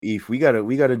Eve, we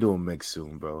gotta do a mix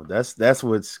soon, bro. That's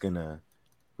what's gonna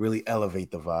really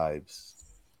elevate the vibes.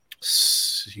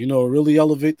 You know, really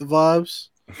elevate the vibes.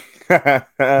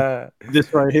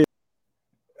 This right here.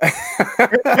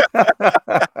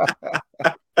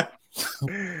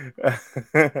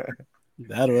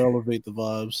 That'll elevate the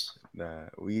vibes. Nah,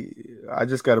 I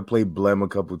just gotta play Blem a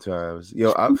couple times.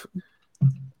 Yo,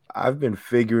 I've been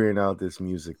figuring out this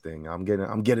music thing. I'm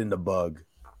getting the bug.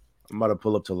 I'm about to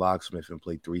pull up to Locksmith and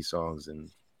play 3 songs and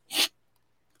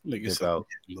Nigga out.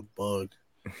 The bug.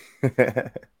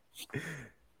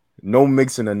 No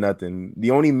mixing or nothing.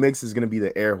 The only mix is gonna be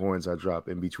the air horns I drop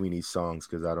in between these songs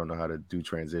because I don't know how to do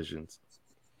transitions.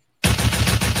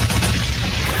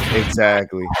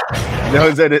 Exactly.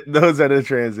 Those are the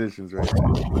transitions right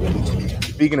there.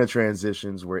 Speaking of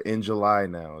transitions, we're in July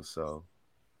now, so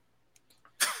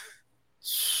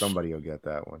somebody will get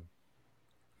that one.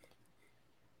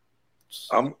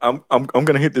 I'm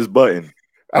gonna hit this button.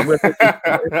 I'm gonna hit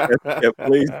this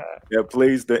button that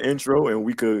plays the intro, and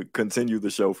we could continue the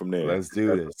show from there. Let's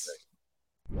do this.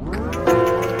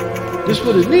 This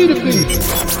what it need to be.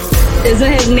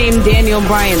 Isn't his name Daniel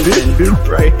Bryan? This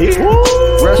right here.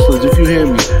 Woo! Wrestlers, if you hear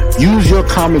me, use your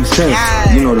common sense.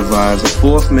 You know the vibes. The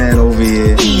fourth man over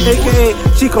here. AKA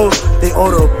Chico de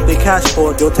Oro de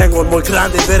Cashport. Yo tengo muy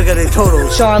grande verga de todo.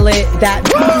 Charlotte, that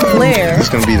Flair. It's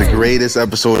gonna be the greatest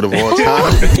episode of all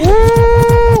time.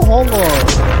 Woo! Hold on.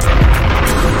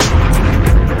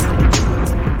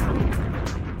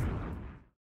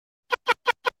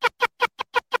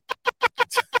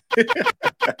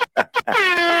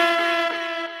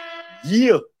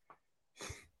 Yeah.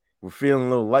 We're feeling a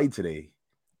little light today.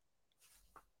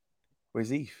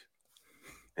 Where's Eve?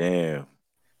 Damn.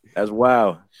 That's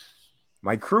wild.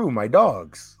 My crew, my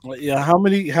dogs. Yeah, how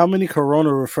many Corona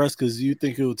refrescas do you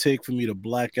think it would take for me to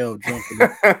black out drunk?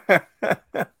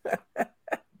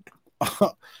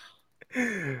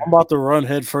 I'm about to run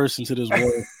head first into this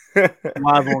wall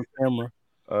live on camera.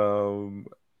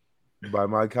 By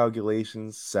my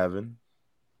calculations, 7.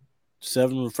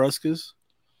 7 refrescas.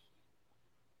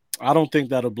 I don't think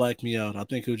that'll black me out. I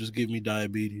think it'll just give me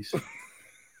diabetes.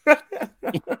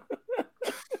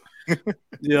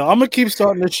 Yeah, I'm gonna keep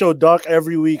starting this show dark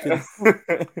every week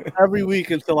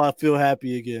until I feel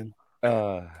happy again.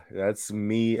 That's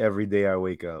me every day I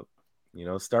wake up. You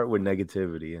know, start with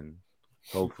negativity and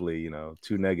hopefully,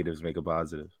 2 negatives make a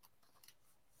positive.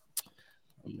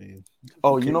 I mean,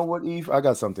 okay. You know what, Eve? I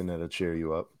got something that'll cheer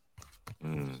you up.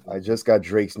 I just got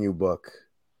Drake's new book.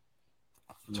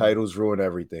 Titles Ruin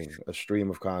Everything, A Stream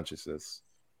of Consciousness.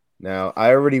 Now,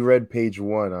 I already read page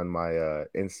 1 on my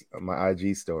my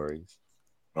IG stories.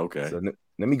 Okay. So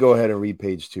let me go ahead and read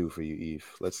page 2 for you, Eve.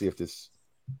 Let's see if this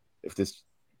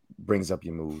brings up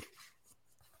your mood.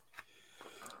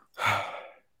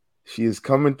 She is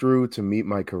coming through to meet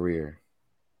my career.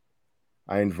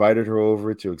 I invited her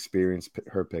over to experience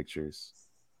her pictures.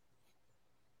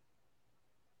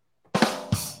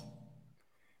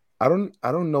 I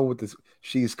don't know what this.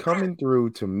 She's coming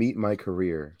through to meet my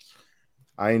career.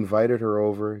 I invited her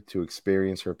over to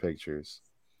experience her pictures.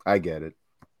 I get it.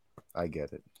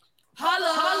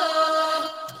 Holla.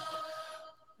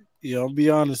 Yeah, I'll be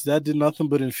honest. That did nothing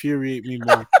but infuriate me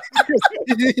more.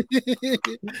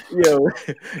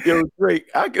 Yo,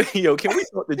 Drake. Can we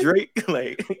talk to Drake?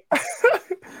 Like,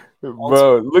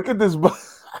 bro, look at this.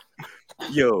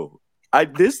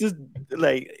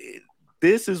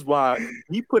 This is why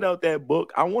he put out that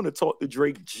book. I want to talk to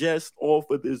Drake just off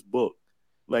of this book.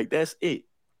 Like, that's it.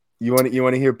 You want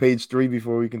to hear page 3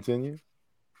 before we continue?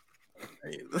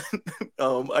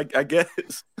 I guess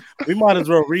we might as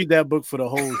well read that book for the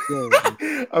whole show.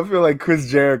 I feel like Chris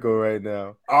Jericho right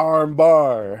now. Arm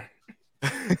bar,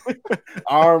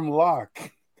 arm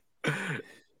lock.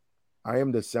 I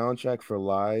am the soundtrack for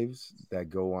lives that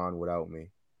go on without me.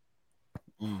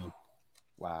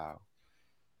 Wow.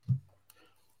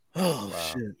 Oh,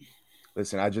 wow. Shit.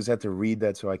 Listen, I just had to read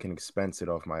that so I can expense it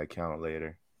off my account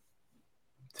later.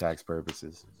 Tax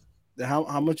purposes.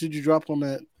 How much did you drop on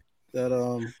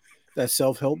that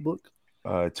self-help book?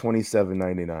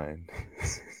 $27.99.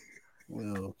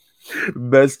 Well,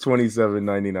 best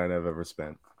 $27.99 I've ever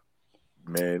spent.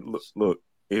 Man, look.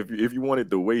 If you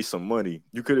wanted to waste some money,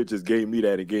 you could have just gave me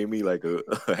that and gave me like a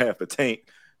half a tank,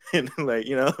 and like,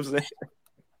 you know what I'm saying.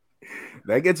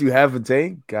 That gets you half a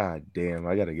tank? God damn,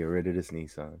 I gotta get rid of this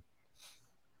Nissan.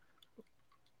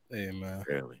 Hey man.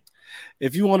 Really?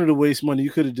 If you wanted to waste money,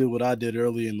 you could have did what I did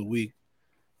early in the week.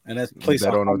 And that's place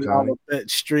a $100 bet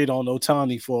straight on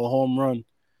Ohtani for a home run.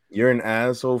 You're an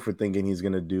asshole for thinking he's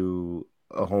gonna do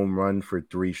a home run for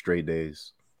 3 straight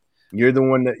days. You're the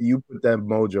one that you put that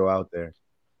mojo out there.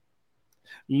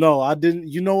 No, I didn't.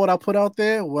 You know what I put out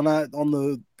there when I on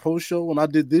the post show when I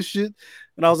did this shit,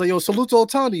 and I was like, "Yo, salute to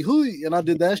Ohtani, hui," and I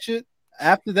did that shit.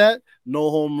 After that, no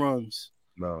home runs.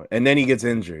 No, and then he gets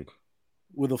injured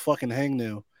with a fucking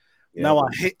hangnail. Yep. Now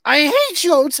I hate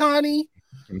you, Ohtani.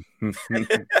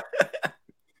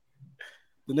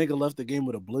 The nigga left the game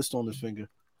with a blister on his finger.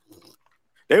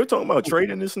 They were talking about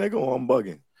trading this nigga, or I'm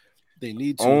bugging. They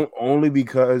need to only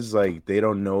because like they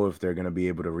don't know if they're gonna be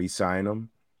able to re-sign him.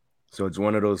 So it's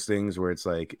one of those things where it's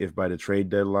like if by the trade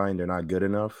deadline they're not good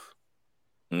enough,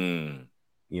 you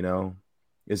know,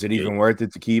 is it even worth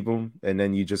it to keep him? And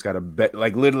then you just gotta bet,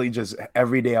 like literally just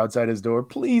every day outside his door,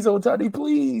 please, Ohtani,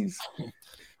 please,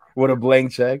 with a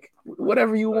blank check,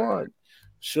 whatever you want.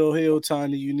 Shohei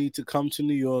Ohtani, you need to come to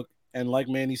New York, and like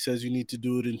Manny says, you need to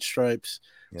do it in stripes,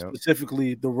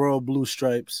 specifically the royal blue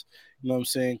stripes. You know what I'm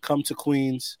saying? Come to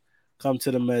Queens. Come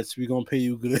to the Mets. We're going to pay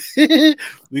you good.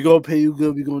 We're going to pay you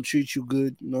good. We're going to treat you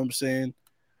good. You know what I'm saying?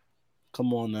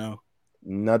 Come on now.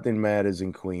 Nothing matters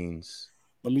in Queens.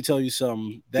 Let me tell you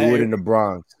something. Do it in the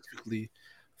Bronx.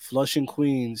 Flushing,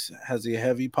 Queens has a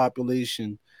heavy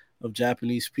population of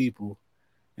Japanese people,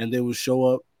 and they will show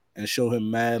up and show him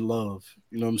mad love.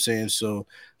 You know what I'm saying? So,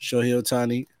 Shohei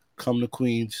Ohtani, come to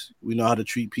Queens. We know how to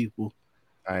treat people.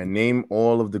 I name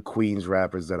all of the Queens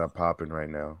rappers that are popping right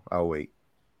now. I'll wait.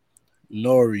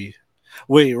 Nori.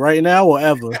 Wait, right now or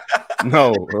ever?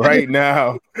 No, right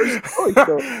now.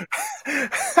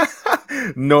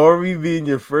 Nori being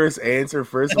your first answer,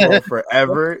 first of all,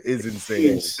 forever is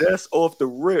insane. That's off the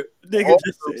rip. Nigga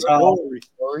just said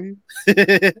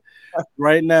Nori.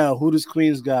 Right now, who does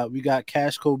Queens got? We got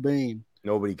Cash Cobain.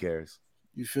 Nobody cares.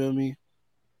 You feel me?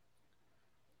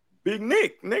 Big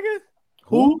Nick, nigga.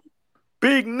 Who?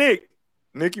 Big Nick.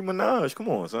 Nicki Minaj. Come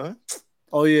on, son.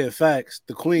 Oh, yeah, facts.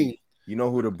 The Queen. You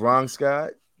know who the Bronx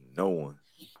got? No one.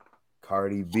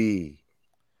 Cardi B,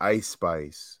 Ice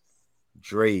Spice,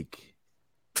 Drake.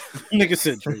 Nigga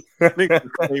said Drake. Nigga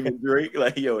claiming Drake.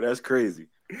 Like, yo, that's crazy.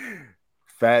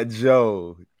 Fat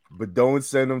Joe. But don't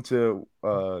send him to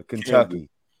Kentucky.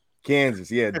 Kansas.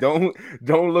 Yeah, don't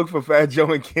look for Fat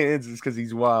Joe in Kansas because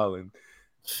he's wilding.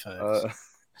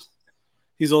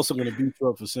 He's also gonna beat you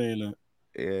up for saying that.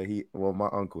 Yeah, my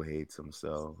uncle hates him,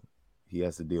 so he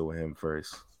has to deal with him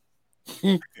first.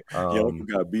 Your uncle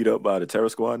got beat up by the Terror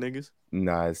Squad niggas?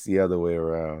 Nah, it's the other way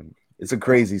around. It's a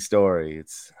crazy story.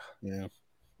 It's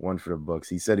one for the books.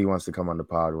 He said he wants to come on the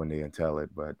pod one day and tell it,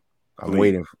 but I'm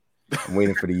waiting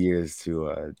for the years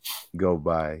to go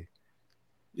by.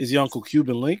 Is your uncle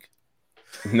Cuban Link?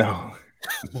 No.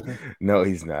 No,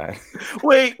 he's not.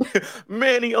 Wait,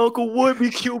 Manny uncle would be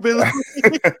Cuban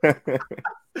Link.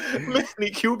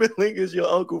 Manny Cuban Link is your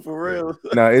uncle for real.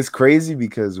 Now it's crazy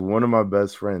because one of my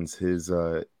best friends,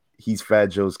 he's Fat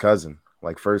Joe's cousin,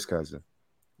 like first cousin.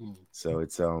 So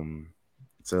it's a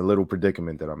little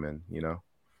predicament that I'm in, you know.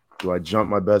 Do I jump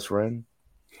my best friend?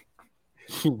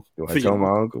 Do I tell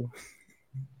my uncle?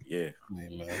 Yeah.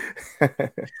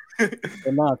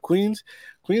 But nah, Queens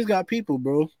got people,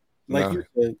 bro. Like you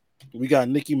said, we got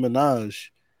Nicki Minaj.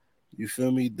 You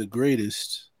feel me? The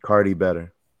greatest. Cardi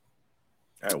better.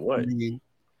 At what?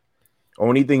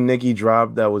 Only thing Nicki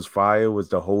dropped that was fire was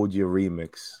the Hold Your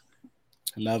remix.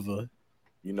 Never.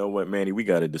 You know what, Manny? We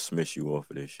gotta dismiss you off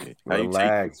of this shit.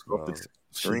 Relax, bro.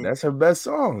 That's her best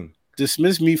song.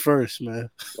 Dismiss me first, man.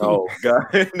 Oh God,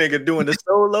 nigga doing the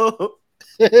solo.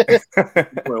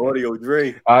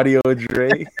 Audio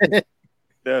Dre.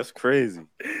 That's crazy.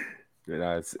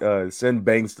 Send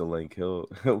Banks the link. He'll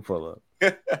pull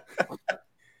up.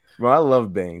 Bro, I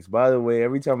love Banks. By the way,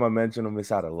 every time I mention him,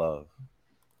 it's out of love.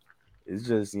 It's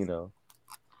just, you know,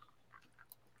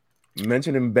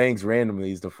 mentioning Banks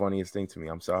randomly is the funniest thing to me.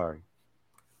 I'm sorry.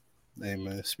 Hey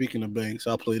man, speaking of Banks,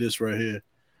 I'll play this right here.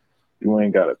 You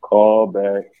ain't got to call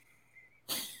back.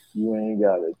 You ain't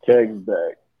got to text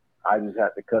back. I just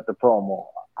have to cut the promo.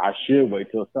 I should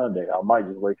wait till Sunday. I might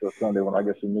just wait till Sunday when I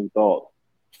get some new thoughts.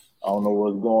 I don't know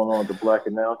what's going on at the Black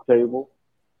Announce table,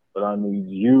 but I need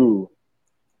you.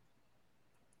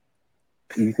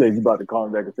 You said you about to call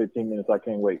me back in 15 minutes. I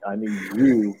can't wait. I need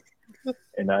you,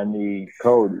 and I need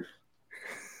Cody.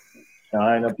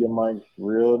 Shine up your mic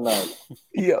real nice.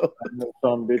 Yo. I know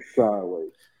some bitch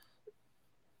sideways.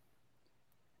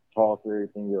 Toss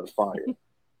everything else fire.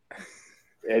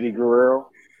 Eddie Guerrero,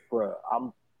 bro.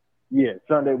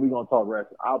 Sunday we gonna talk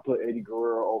wrestling. I'll put Eddie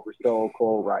Guerrero over Stone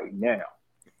Cold right now.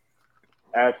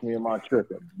 Ask me, am I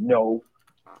tripping? No,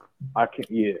 I can't.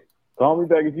 Yeah, call me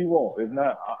back if you want. If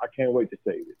not, I can't wait to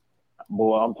save it.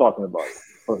 Boy, I'm talking about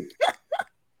it.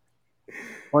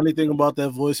 Funny thing about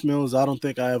that voicemail is I don't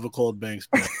think I ever called Banks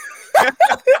back.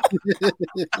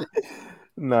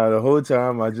 No, the whole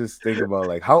time I just think about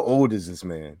like, how old is this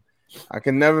man? I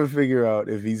can never figure out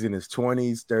if he's in his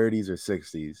 20s, 30s, or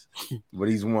 60s, but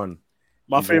he's one.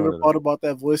 My favorite part about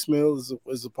that voicemail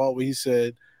is the part where he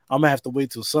said, I'm going to have to wait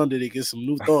till Sunday to get some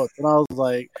new thoughts. And I was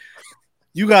like,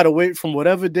 you got to wait from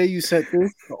whatever day you sent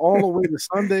this all the way to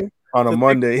Sunday. On a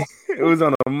Monday. It was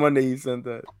on a Monday he sent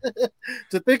that.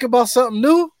 To think about something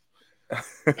new?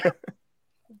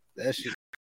 That shit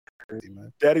crazy,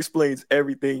 man. That explains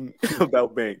everything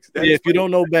about Banks. Yeah, if you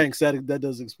don't know Banks, that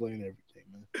does explain everything,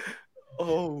 man.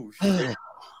 Oh, shit.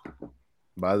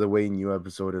 By the way, new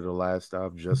episode of The Last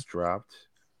Stop just dropped.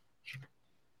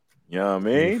 Yeah,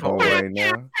 man. Right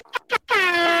now.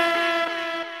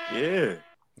 Yeah.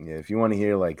 Yeah, if you want to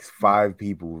hear like 5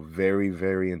 people very,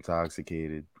 very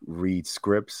intoxicated read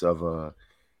scripts of I'm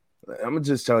gonna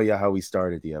just tell you how we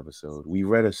started the episode. We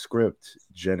read a script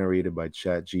generated by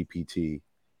ChatGPT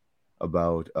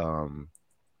about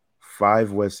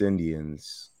 5 West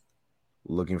Indians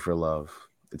looking for love.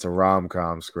 It's a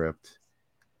rom-com script.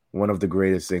 One of the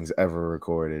greatest things ever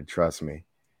recorded, trust me.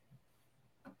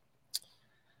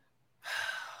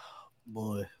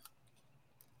 Boy.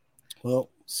 Well,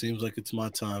 seems like it's my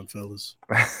time, fellas.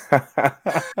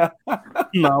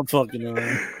 No, I'm fucking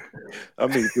around. I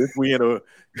mean, if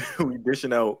we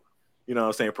dishing out, you know what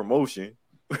I'm saying, promotion,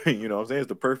 you know what I'm saying, it's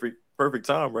the perfect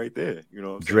time right there. You know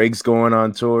what I'm saying? Drake's going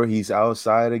on tour. He's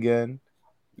outside again.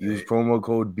 Use promo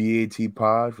code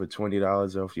BATPOD for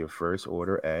 $20 off your first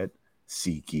order at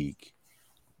SeatGeek.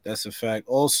 That's a fact.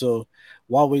 Also,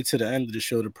 why wait to the end of the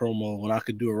show to promo when I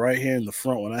could do it right here in the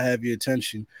front when I have your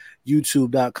attention?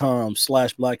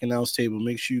 YouTube.com/Black Announce Table.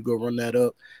 Make sure you go run that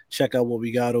up. Check out what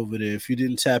we got over there. If you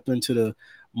didn't tap into the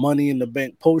Money in the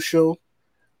Bank post show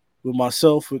with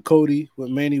myself, with Cody,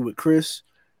 with Manny, with Chris,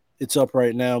 it's up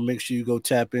right now. Make sure you go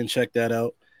tap in, check that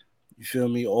out. You feel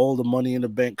me? All the Money in the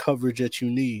Bank coverage that you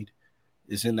need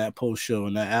is in that post show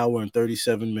in that hour and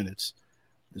 37 minutes.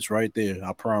 It's right there,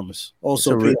 I promise.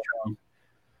 Also, Patreon.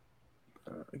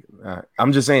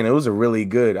 I'm just saying, it was a really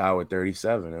good hour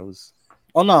 37. It was.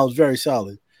 Oh no, it was very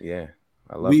solid. Yeah,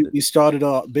 I loved it. We started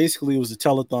off. Basically, it was a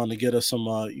telethon to get us some.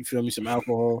 You feel me? Some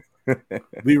alcohol.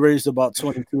 We raised about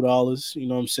 $22. You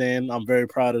know what I'm saying? I'm very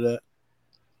proud of that.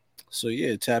 So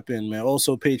yeah, tap in, man.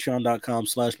 Also,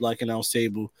 Patreon.com/Black Announce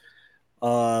Table.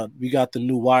 We got the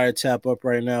new wiretap up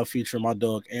right now, featuring my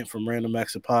dog Ant from Random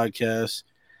Acts of Podcast.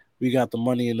 We got the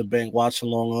Money in the Bank watch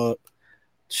along up.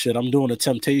 Shit, I'm doing a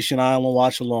Temptation Island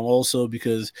watch along also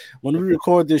because when we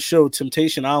record this show,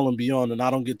 Temptation Island be on and I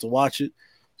don't get to watch it.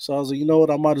 So I was like, you know what?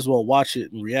 I might as well watch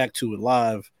it and react to it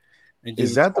live. And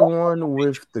is that the one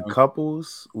with the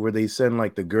couples where they send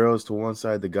like the girls to one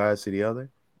side, the guys to the other?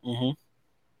 Mm-hmm.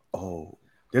 Oh,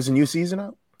 there's a new season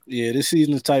out? Yeah, this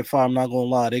season is type 5. I'm not gonna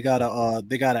lie. They got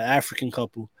an African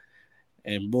couple,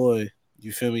 and boy,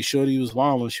 you feel me? Shorty was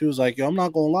wilding. She was like, yo, I'm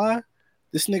not gonna lie.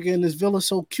 This nigga in this villa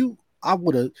so cute. I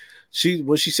would have.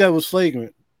 What she said was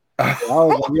flagrant. I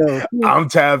was like, yo, I'm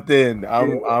tapped in.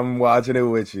 I'm watching it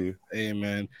with you. Hey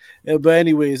man. Yeah, but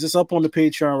anyways, it's up on the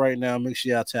Patreon right now. Make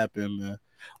sure y'all tap in, man.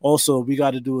 Also, we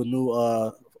got to do a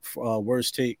new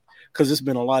worst take because there's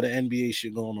been a lot of NBA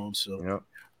shit going on. So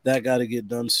that got to get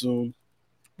done soon.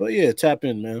 But yeah, tap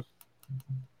in, man.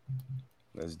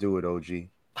 Let's do it, OG.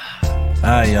 All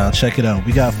right, y'all, check it out.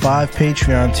 We got 5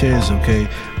 Patreon tiers, okay?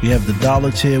 We have the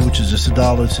 $1 tier, which is just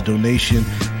 $1. It's a donation.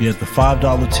 We have the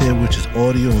 $5 tier, which is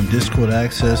audio and Discord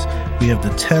access. We have the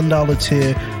 $10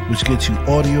 tier, which gets you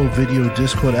audio, video,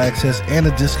 Discord access, and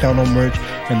a discount on merch.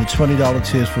 And the $20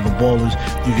 tiers for the ballers.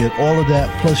 You get all of that,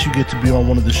 plus you get to be on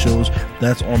one of the shows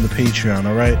that's on the Patreon,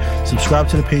 all right? Subscribe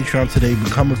to the Patreon today.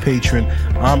 Become a patron.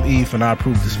 I'm Eve, and I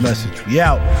approve this message. We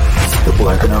out. The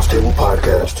Black Announce Table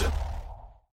Podcast.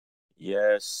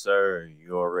 Yes, sir.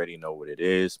 You already know what it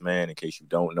is, man. In case you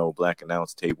don't know, Black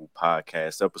Announce Table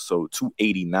Podcast, episode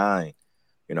 289.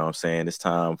 You know what I'm saying? It's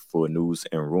time for news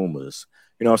and rumors.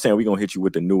 You know what I'm saying? We're going to hit you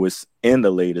with the newest and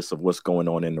the latest of what's going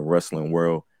on in the wrestling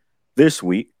world this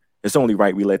week. It's only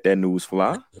right we let that news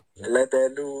fly. Let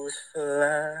that news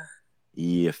fly.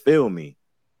 You feel me?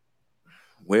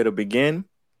 Where to begin?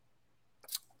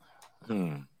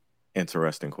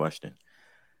 Interesting question.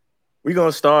 We're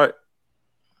going to start.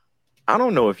 I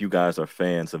don't know if you guys are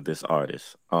fans of this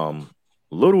artist.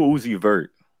 Lil Uzi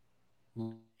Vert.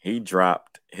 He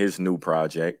dropped his new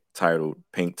project titled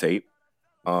Pink Tape.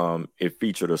 It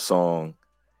featured a song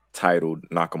titled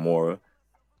Nakamura.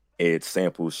 It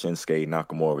samples Shinsuke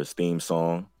Nakamura's theme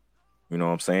song. You know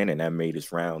what I'm saying? And that made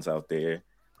its rounds out there.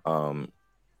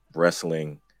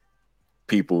 Wrestling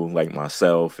people like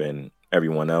myself and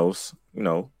everyone else, you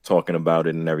know, talking about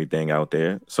it and everything out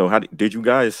there. So did you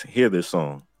guys hear this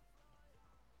song?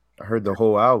 I heard the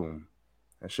whole album.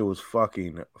 That shit was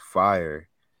fucking fire.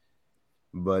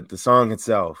 But the song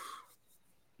itself.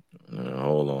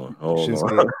 Hold on.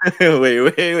 Shinsuke,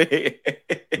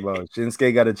 wait. Bro,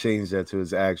 Shinsuke got to change that to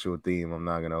his actual theme. I'm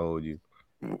not going to hold you.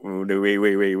 Wait.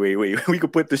 We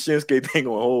could put the Shinsuke thing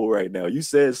on hold right now. You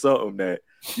said something that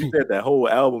you said that whole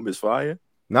album is fire.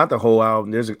 Not the whole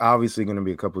album. There's obviously going to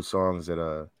be a couple songs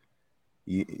that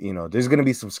you know, there's going to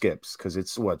be some skips because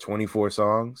it's 24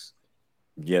 songs.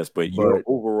 Yes, but your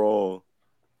overall,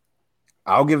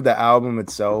 I'll give the album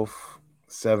itself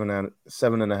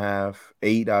 7.5,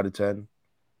 8 out of 10.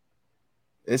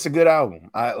 It's a good album.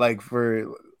 I like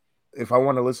if I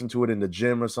want to listen to it in the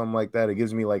gym or something like that, it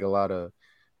gives me like a lot of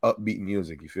upbeat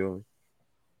music. You feel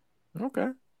me? Okay.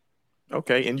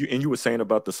 And you were saying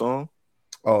about the song?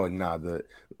 Oh, nah.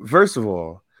 First of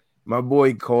all, my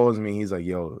boy calls me. He's like,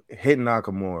 "Yo, hit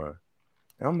Nakamura."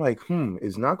 And I'm like,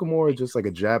 is Nakamura just like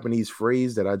a Japanese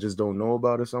phrase that I just don't know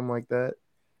about or something like that?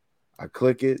 I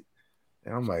click it,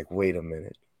 and I'm like, wait a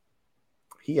minute.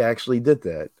 He actually did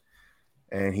that.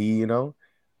 And he, you know,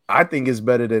 I think it's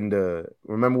better than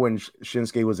remember when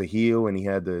Shinsuke was a heel and he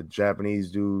had the Japanese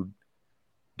dude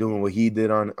doing what he did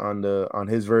on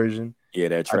his version? Yeah,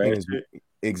 that trash.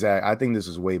 Exactly. I think this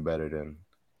is way better than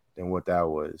what that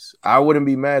was. I wouldn't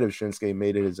be mad if Shinsuke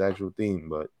made it his actual theme,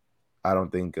 but I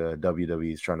don't think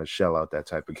WWE is trying to shell out that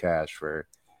type of cash for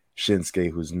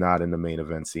Shinsuke, who's not in the main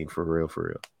event scene for real.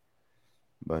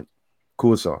 But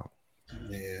cool song.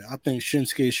 Yeah, I think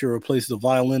Shinsuke should replace the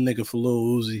violin nigga for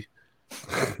Lil Uzi.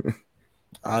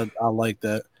 I like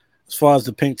that. As far as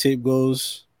the pink tape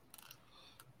goes,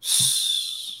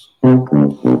 as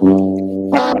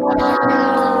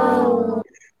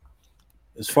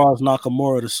far as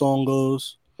Nakamura, the song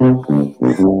goes.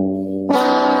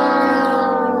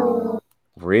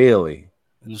 Really?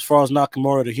 And as far as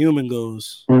Nakamura, the human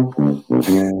goes.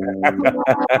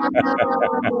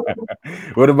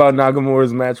 What about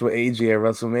Nakamura's match with AJ at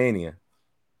WrestleMania?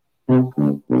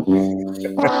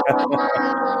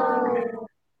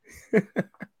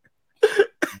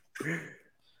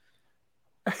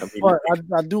 But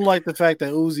I do like the fact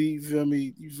that Uzi, you feel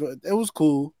me? It was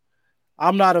cool.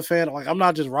 I'm not a fan. I'm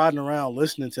not just riding around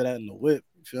listening to that in the whip.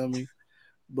 You feel me?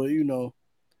 But you know,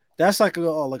 that's like a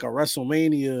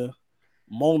WrestleMania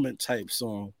moment type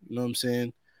song. You know what I'm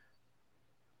saying?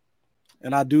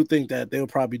 And I do think that they'll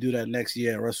probably do that next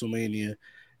year at WrestleMania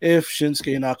if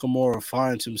Shinsuke Nakamura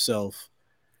finds himself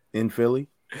in Philly.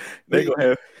 They're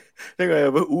gonna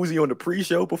have Uzi on the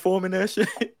pre-show performing that shit.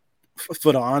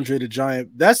 For the Andre the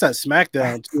Giant. That's at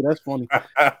SmackDown too. That's funny.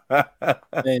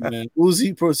 Hey man,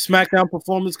 Uzi for SmackDown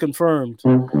performance confirmed.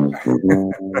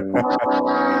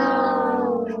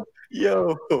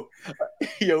 Yo,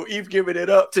 Eve giving it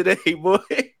up today, boy.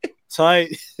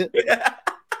 Tight.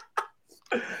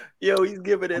 Yo, he's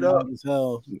giving it up as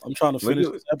hell. I'm trying to finish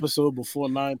this episode before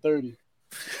 9:30.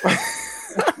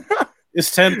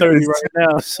 It's 10:30 right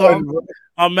now, so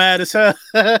I'm mad as hell.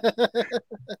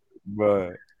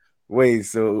 But wait,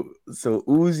 so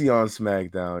Uzi on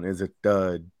SmackDown is a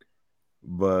dud,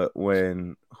 but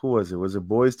who was it? Was it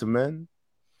Boyz II Men?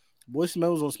 Boyz II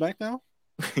Men was on SmackDown?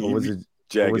 Or was it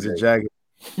Jagged?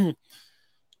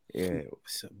 Yeah,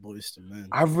 Boyz II Men.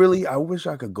 I wish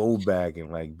I could go back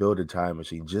and like build a time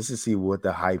machine just to see what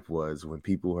the hype was when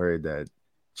people heard that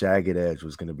Jagged Edge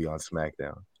was going to be on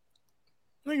SmackDown.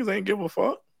 Niggas ain't give a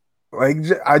fuck. Like,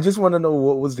 I just want to know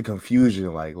what was the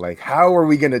confusion like. Like, how are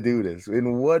we going to do this?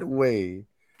 In what way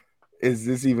is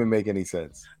this even make any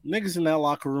sense? Niggas in that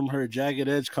locker room heard Jagged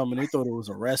Edge coming. They thought it was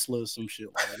a wrestler or some shit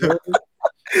like that.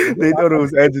 They thought it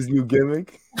was Edge's new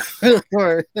gimmick. Who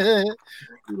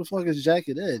the fuck is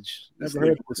Jagged Edge? Never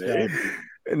heard of this guy.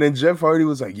 And then Jeff Hardy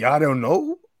was like, y'all don't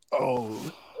know?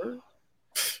 Oh,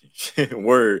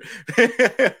 word.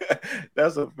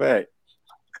 That's a fact.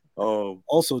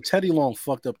 Also, Teddy Long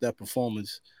fucked up that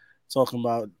performance. Talking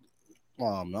about,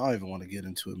 I don't even want to get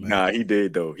into it, man. Nah, he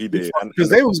did though. He did because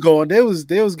they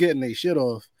was getting their shit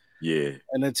off. Yeah,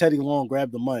 and then Teddy Long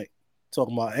grabbed the mic,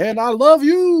 talking about, "And I love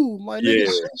you, my nigga."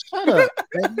 Yeah. Shut up,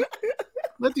 man.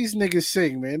 Let these niggas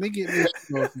sing, man. They getting their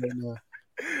shit off right now.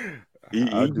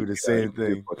 I'll do the same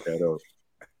thing. Fuck that up.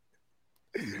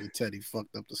 Teddy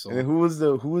fucked up the song. And who was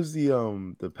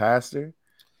the pastor?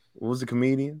 What was the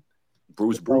comedian?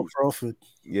 Bruce Crawford.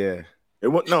 Yeah. It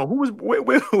was no. Who was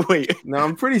wait? No,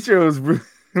 I'm pretty sure it was Bruce.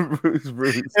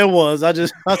 It was. I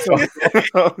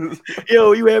saw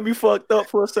Yo, you had me fucked up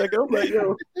for a second. I'm like,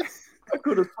 yo, I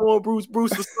could have sworn Bruce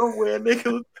was somewhere,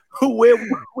 nigga.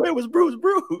 Where was Bruce?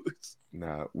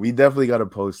 Nah, we definitely got to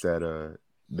post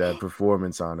that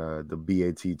performance on the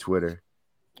BAT Twitter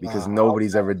because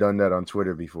nobody's ever done that on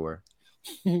Twitter before.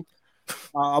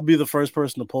 I'll be the first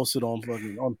person to post it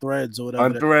on Threads or whatever.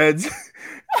 On Threads.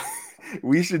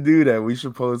 We should do that. We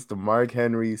should post the Mark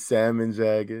Henry salmon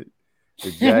jacket,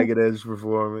 the Jagged Edge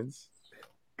performance.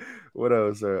 What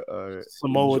else?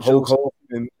 Samoa Joe.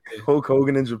 Hulk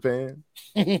Hogan in Japan.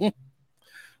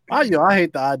 I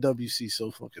hate the IWC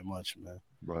so fucking much, man.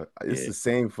 But it's the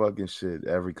same fucking shit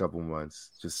every couple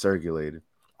months, just circulated.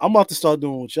 I'm about to start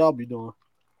doing what y'all be doing.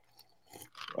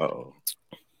 Uh-oh.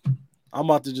 I'm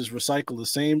about to just recycle the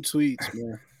same tweets,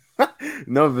 man.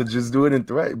 No, but just do it in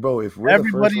Thread, bro. If we're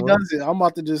everybody does it, I'm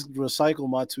about to just recycle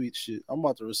my tweet shit. I'm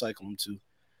about to recycle them too.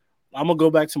 I'm gonna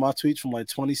go back to my tweets from like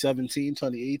 2017,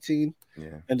 2018,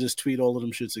 and just tweet all of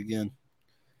them shits again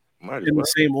in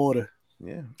the same order.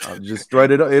 Yeah, I'll just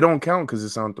thread it up. It don't count because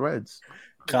it's on Threads.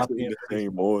 Copy in the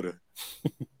same order.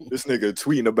 This nigga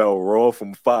tweeting about Raw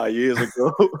from 5 years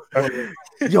ago.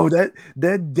 Yo,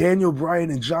 that Daniel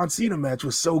Bryan and John Cena match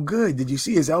was so good. Did you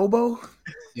see his elbow?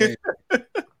 Yeah.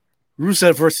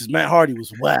 Rusev versus Matt Hardy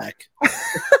was whack.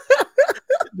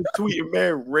 The tweeting,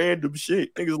 man, random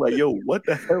shit. Niggas like, yo, what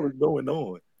the hell is going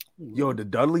on? Yo, the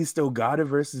Dudley still got it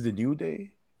versus the New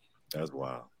Day. That's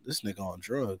wild. This nigga on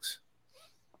drugs.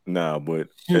 Nah, but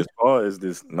as far as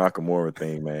this Nakamura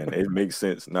thing, man, it makes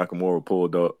sense. Nakamura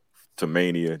pulled up to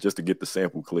Mania just to get the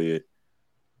sample cleared.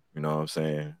 You know what I'm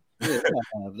saying? Yeah,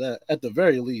 have that at the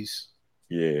very least.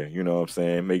 Yeah, you know what I'm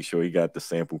saying? Make sure he got the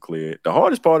sample cleared. The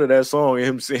hardest part of that song,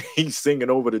 he's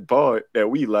singing over the part that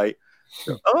we like.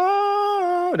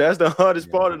 Oh, that's the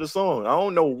hardest part of the song. I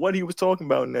don't know what he was talking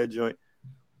about in that joint.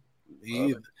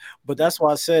 But that's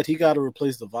why I said he got to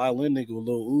replace the violin nigga with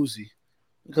Lil Uzi.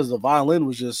 Because the violin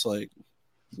was just like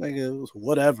it was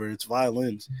whatever. It's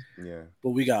violins. Yeah. But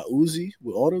we got Uzi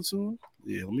with auto-tune.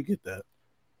 Yeah, let me get that.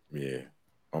 Yeah,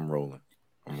 I'm rolling.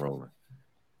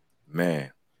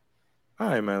 Man. All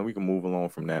right, man. We can move along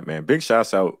from that, man. Big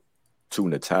shouts out to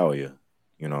Natalya.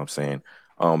 You know what I'm saying?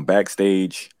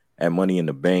 Backstage at Money in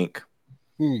the Bank,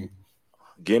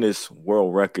 Guinness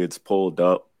World Records pulled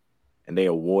up and they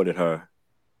awarded her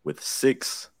with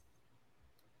 6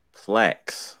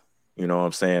 plaques. You know what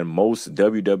I'm saying? Most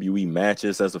WWE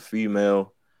matches as a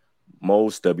female,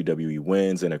 most WWE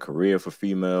wins in a career for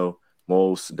female,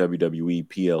 most WWE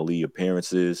PLE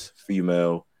appearances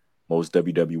female, most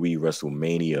WWE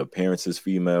WrestleMania appearances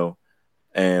female,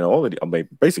 and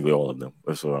basically all of them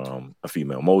was a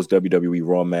female. Most WWE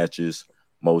Raw matches,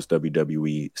 most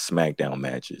WWE SmackDown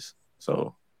matches.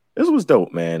 So this was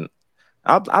dope, man.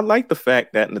 I like the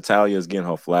fact that Natalya is getting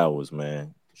her flowers,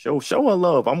 man. Show her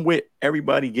love. I'm with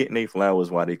everybody getting their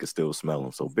flowers while they can still smell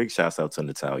them. So big shouts out to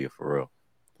Natalya for real.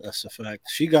 That's a fact.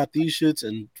 She got these shits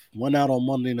and went out on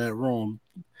Monday Night Raw.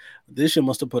 This shit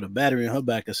must have put a battery in her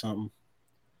back or something.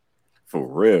 For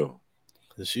real.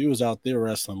 Because she was out there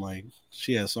wrestling like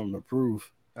she had something to prove.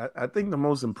 I think the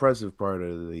most impressive part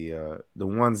of the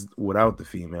ones without the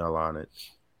female on it,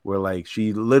 where like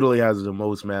she literally has the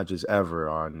most matches ever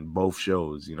on both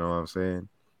shows. You know what I'm saying?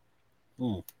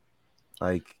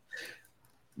 Like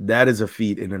that is a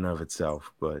feat in and of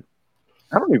itself. But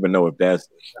I don't even know if I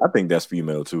think that's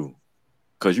female too.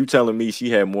 Because you telling me she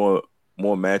had more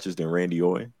matches than Randy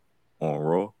Orton on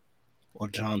Raw? Or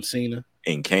John Cena.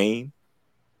 And Kane?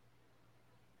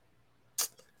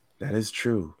 That is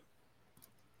true.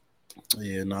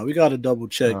 Yeah, no, we got to double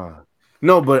check.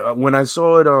 No, but when I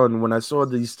saw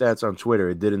these stats on Twitter,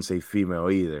 it didn't say female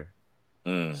either.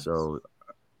 So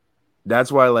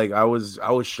that's why, like, I was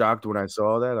shocked when I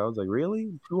saw that. I was like,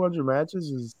 really? 200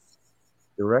 matches is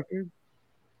the record?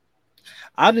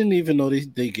 I didn't even know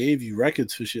they gave you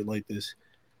records for shit like this.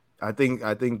 I think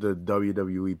the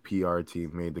WWE PR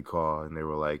team made the call and they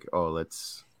were like, oh,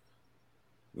 let's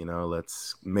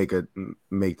make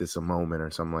this a moment or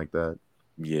something like that.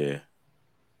 Yeah.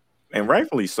 And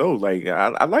rightfully so. Like,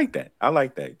 I like that. I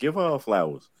like that. Give her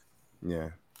flowers. Yeah.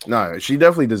 No, she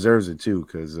definitely deserves it too,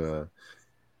 because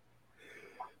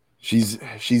she's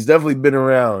definitely been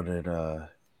around, and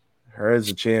her as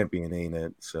a champion, ain't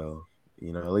it? So,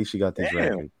 at least she got this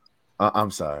record.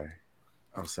 I'm sorry.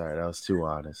 That was too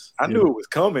honest. I knew it was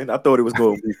coming. I thought it was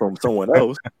going to be from someone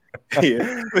else.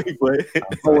 Yeah. But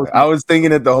I was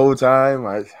thinking it the whole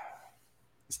time.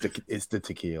 It's the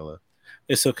tequila.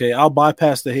 It's okay. I'll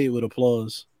bypass the hate with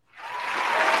applause.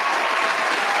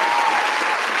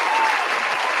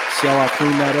 See how I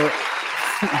clean that up?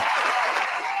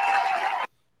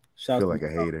 I feel like a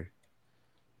hater.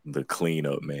 The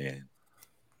cleanup man.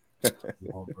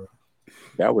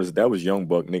 That was Young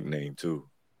Buck nickname too.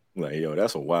 Like, yo,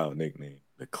 that's a wild nickname.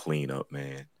 The cleanup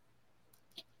man.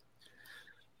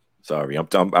 Sorry, I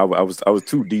was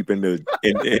too deep into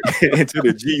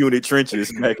the G Unit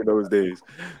trenches back in those days.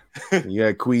 You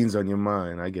had Queens on your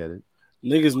mind. I get it.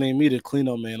 Niggas named me the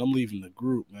cleanup man. I'm leaving the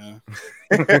group, man.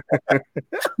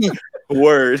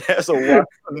 Word, that's a wild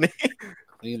name.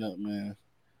 Cleanup man.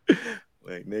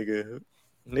 Like niggas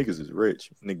is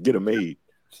rich. Nigga, get a maid.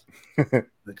 The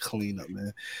cleanup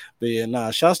man. But yeah,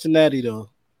 nah. Shouts to Natty though,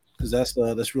 because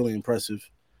that's really impressive.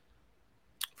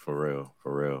 For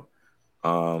real.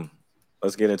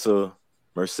 Let's get into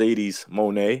Mercedes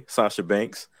Mone, Sasha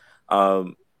Banks.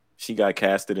 She got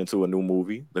casted into a new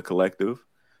movie, The Collective.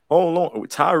 Hold on,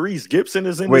 Tyrese Gibson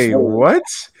is in this movie. Wait, what?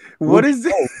 What is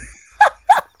this?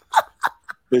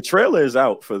 The trailer is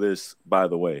out for this, by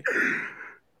the way.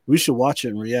 We should watch it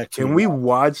and react to it. Can we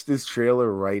watch this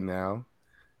trailer right now?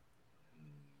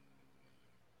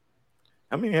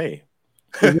 I mean, hey.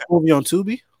 Is the movie on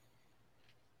Tubi?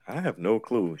 I have no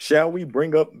clue. Shall we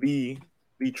bring up the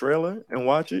trailer and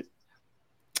watch it?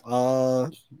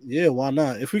 Yeah, why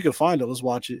not? If we can find it, let's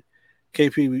watch it.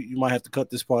 KP, you might have to cut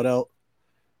this part out.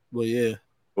 But yeah.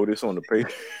 Oh, this on the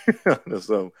page.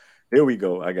 So here we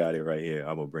go. I got it right here.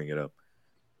 I'm gonna bring it up.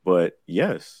 But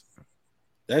yes.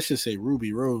 That should say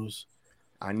Ruby Rose.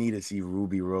 I need to see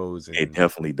Ruby Rose. And it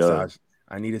definitely does.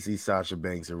 I need to see Sasha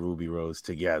Banks and Ruby Rose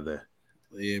together.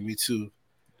 Yeah, me too.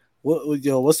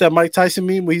 What's that Mike Tyson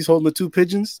meme where he's holding the two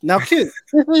pigeons? Now kiss.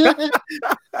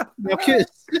 Now kiss.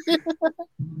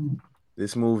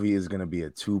 This movie is gonna be a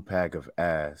 2-pack of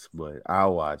ass, but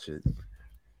I'll watch it.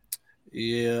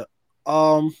 Yeah.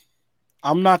 I'm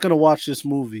not gonna watch this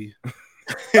movie.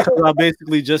 I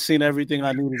basically just seen everything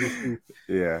I needed to see.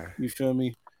 Yeah. You feel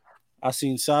me? I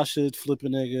seen Sasha flip a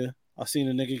nigga. I seen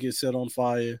a nigga get set on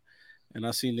fire. And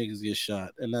I seen niggas get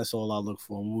shot. And that's all I look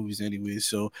for in movies anyway.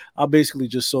 So I basically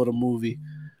just saw the movie.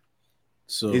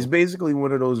 So it's basically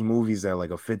one of those movies that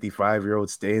like a 55-year-old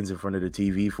stands in front of the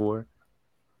TV for.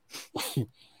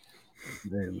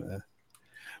 Man.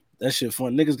 That shit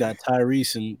fun. Niggas got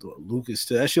Tyrese and Lucas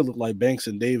too. That shit look like Banks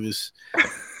and Davis.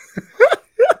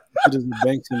 It is the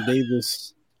Banks and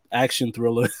Davis action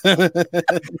thriller.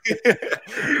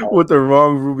 With the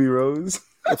wrong Ruby Rose.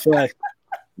 In fact.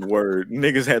 Word.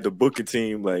 Niggas had to book a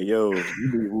team like, yo,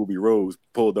 you need Ruby Rose,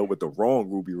 pulled up with the wrong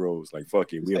Ruby Rose. Like,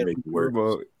 fuck it, we'll make it work.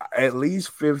 Well, at least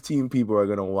 15 people are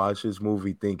gonna watch this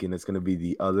movie thinking it's gonna be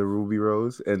the other Ruby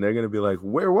Rose, and they're gonna be like,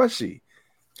 where was she?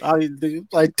 Like,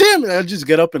 damn it, I just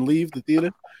get up and leave the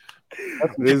theater.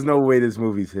 There's no way this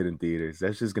movie's hitting theaters.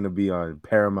 That's just gonna be on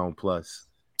Paramount Plus.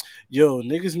 Yo,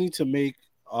 niggas need to make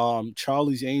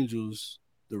Charlie's Angels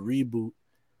the reboot,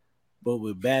 but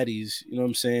with baddies. You know what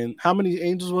I'm saying? How many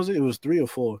angels was it? It was 3 or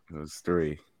 4. It was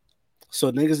 3.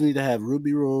 So niggas need to have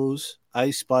Ruby Rose,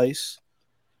 Ice Spice,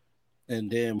 and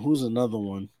damn, who's another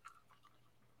one?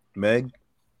 Meg.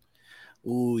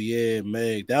 Ooh, yeah,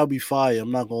 Meg. That would be fire.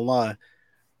 I'm not gonna lie.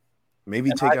 Maybe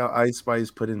take out Ice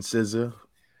Spice, put in SZA.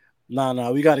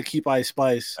 Nah, we got to keep Ice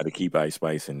Spice. Got to keep Ice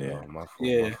Spice in there. Oh, my fault,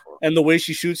 yeah, my fault. And the way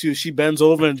she shoots you, she bends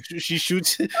over and she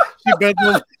shoots. She bends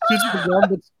over, shoots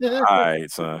the gun. All right,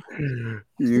 son.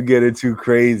 You get it too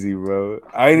crazy, bro.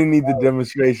 I didn't need the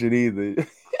demonstration either.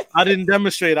 I didn't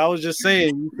demonstrate. I was just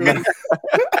saying. You feel me?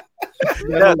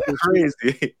 That's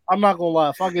crazy. I'm not gonna lie.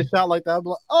 If I get shot like that, I'm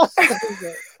like,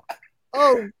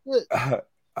 oh shit.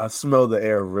 I smell the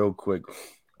air real quick.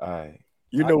 All right.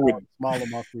 You know what? Smile on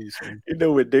my face. Man. You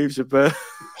know what Dave Chappelle?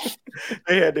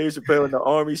 They had Dave Chappelle in the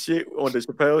army shit on the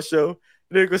Chappelle show.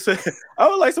 Nigga said, "I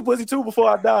would like some pussy too before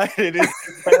I die." And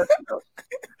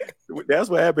that's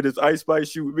what happened. Is Ice Spice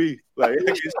shoot me? Like I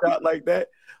get shot like that.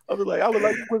 I was like, I would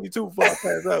like some pussy too before I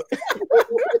pass out.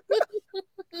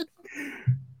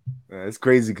 It's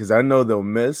crazy because I know they'll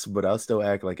miss, but I'll still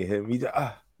act like it hit me.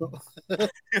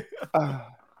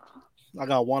 I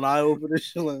got one eye over this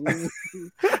shit.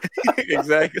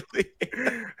 Exactly.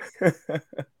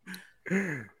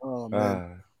 Oh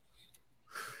man,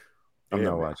 I'm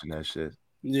not watching that shit.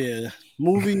 Yeah,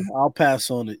 movie. I'll pass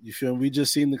on it. You feel me? We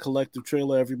just seen the Collective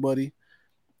trailer. Everybody,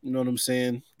 you know what I'm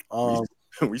saying?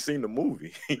 We seen the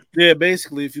movie. Yeah,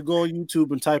 basically, if you go on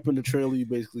YouTube and type in the trailer, you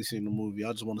basically seen the movie.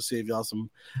 I just want to save y'all some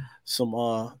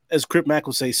as Crip Mac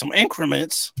would say, some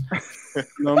increments. You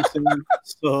know what I'm saying?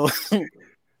 So.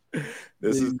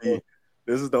 This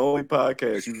is the only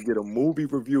podcast you can get a movie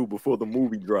review before the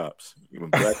movie drops. Even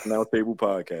Black Now Table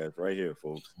Podcast right here,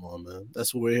 folks. Come on, man.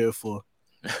 That's what we're here for.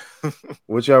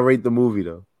 What y'all rate the movie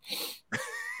though?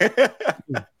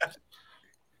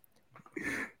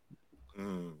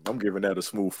 I'm giving that a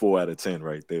smooth 4 out of 10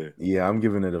 right there. Yeah, I'm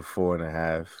giving it a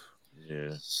 4.5.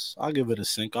 Yeah, I'll give it a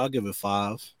sink. I'll give it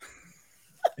 5.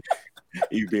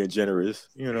 You being generous,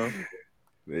 you know.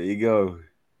 There you go.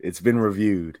 It's been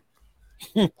reviewed.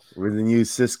 We're the new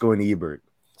Cisco and Ebert.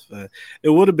 It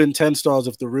would have been 10 stars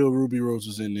if the real Ruby Rose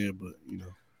was in there, but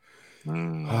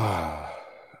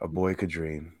A boy could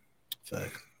dream.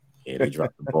 Fact. Yeah, they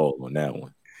dropped the ball on that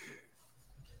one.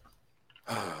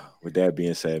 With that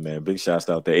being said, man, big shouts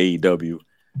out to AEW.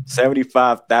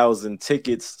 75,000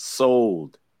 tickets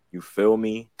sold. You feel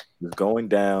me? It's going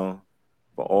down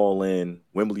for All In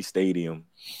Wembley Stadium,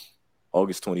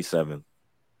 August 27th.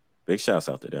 Big shouts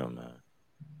out to them, man.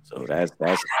 So that's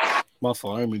my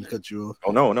fault. I didn't mean to cut you off.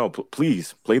 Oh no,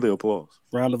 please play the applause.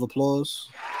 Round of applause.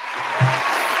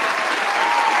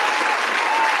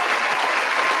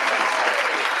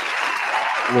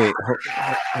 Wait,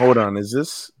 hold on. Is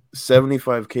this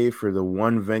 $75K for the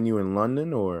one venue in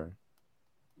London, or?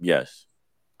 Yes.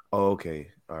 Oh,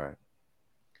 okay. All right.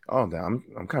 Oh,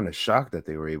 I'm kind of shocked that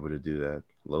they were able to do that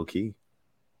low key.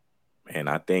 And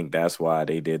I think that's why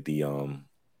they did the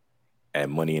at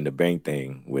Money in the Bank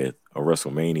thing with a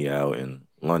WrestleMania out in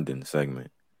London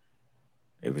segment.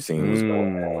 If you seen what's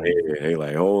going on here, they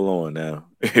like, hold on now.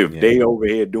 If they over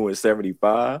here doing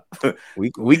 75,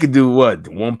 we could do what,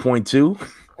 1.2?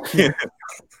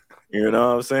 You know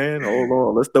what I'm saying? Hold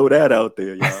on, let's throw that out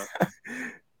there, y'all.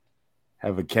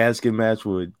 Have a casket match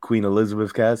with Queen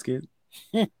Elizabeth's casket.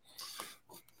 Man.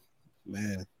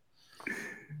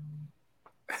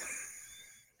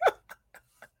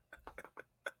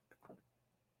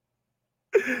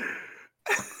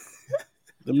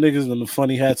 Them niggas in the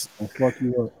funny hats will fuck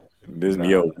you up.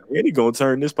 Yo, Eddie gonna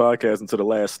turn this podcast into the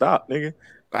last stop, nigga.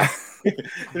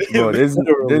 Bro, there's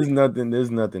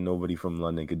nothing nobody from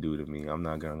London could do to me. I'm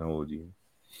not gonna hold you.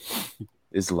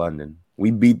 It's London.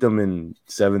 We beat them in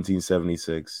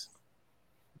 1776.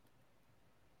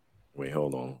 Wait,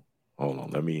 hold on.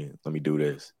 Let me do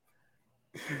this.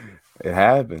 It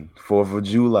happened. 4th of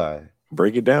July.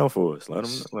 Break it down for us. Let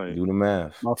them do the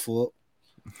math. My fault.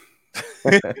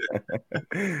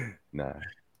 Nah.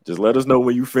 Just let us know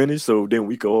when you finish, so then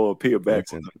we can all appear back.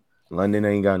 London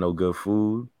ain't got no good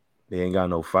food. They ain't got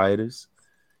no fighters.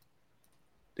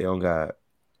 They don't got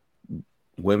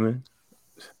women.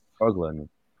 Fuck London.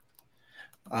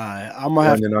 All right, I'm gonna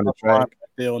have to on the track.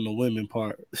 There on the women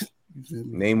part.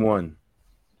 Name one.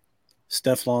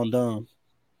 Stefflon Don.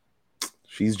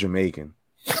 She's Jamaican.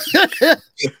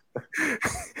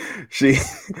 she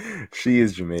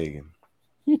is Jamaican.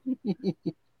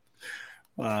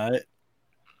 All right.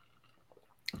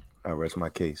 I rest my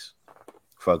case.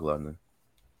 Fuck London.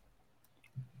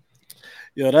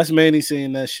 Yo, that's Manny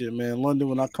saying that shit, man. London,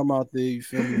 when I come out there, you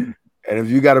feel me? And if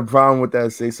you got a problem with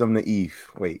that, say something to Eve.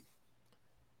 Wait.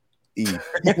 Eve.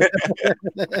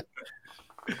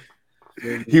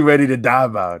 He ready to die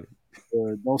about it.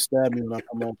 Don't stab me when I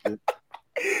come out there.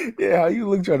 Yeah, how you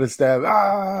look trying to stab?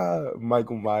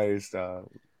 Michael Myers style.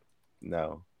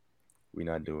 No, we're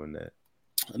not doing that.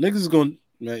 Niggas is going,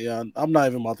 man. Yeah, I'm not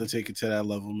even about to take it to that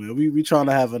level, man. We trying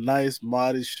to have a nice,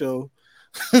 modest show.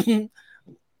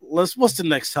 What's the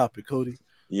next topic, Cody?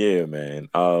 Yeah, man.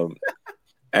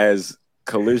 As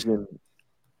Collision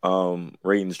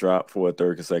ratings drop for a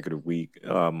third consecutive week,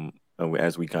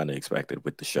 as we kind of expected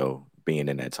with the show being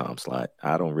in that time slot,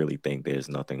 I don't really think there's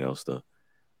nothing else to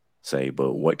say.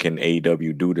 But what can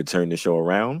AEW do to turn the show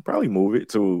around? Probably move it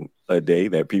to a day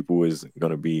that people is going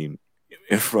to be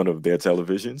in front of their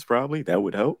televisions. Probably that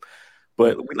would help.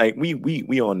 But like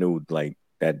we all knew like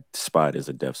that spot is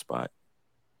a death spot.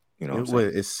 You know,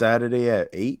 it's Saturday at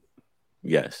 8.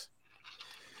 Yes,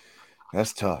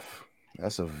 that's tough.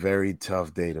 That's a very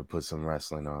tough day to put some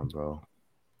wrestling on, bro.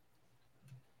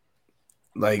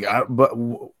 Like, but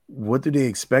what do they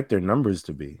expect their numbers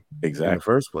to be? Exactly. In the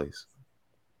first place.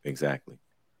 Exactly.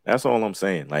 That's all I'm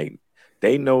saying. Like,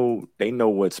 they know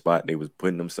what spot they was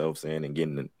putting themselves in and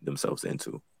getting themselves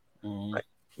into. Mm-hmm. Like,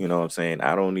 you know what I'm saying?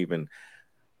 I don't even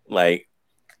like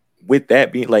with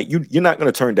that being like you're not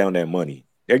gonna turn down that money.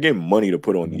 They're getting money to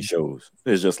put on these shows.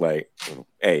 It's just like,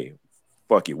 hey,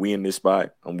 fuck it, we in this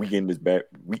spot, and we getting this back.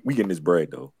 We getting this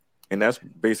bread though, and that's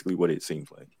basically what it seems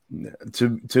like.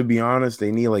 To be honest,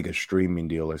 they need like a streaming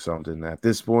deal or something at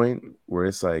this point, where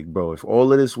it's like, bro, if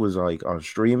all of this was like on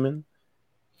streaming,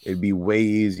 it'd be way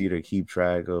easier to keep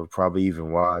track of, probably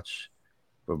even watch.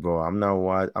 But bro, I'm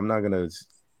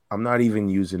not even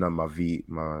using up my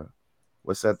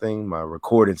what's that thing? My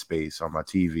recording space on my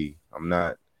TV. I'm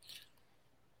not.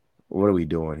 What are we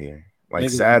doing here? Like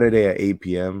Saturday at 8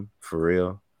 p.m. for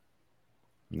real?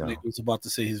 No. Nick was about to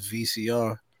say his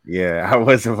VCR. Yeah, I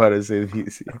was about to say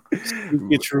VCR.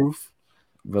 Get truth.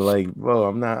 But like, bro,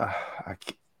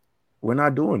 we're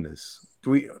not doing this.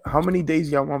 How many days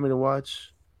y'all want me to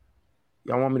watch?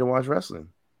 Y'all want me to watch wrestling?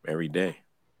 Every day.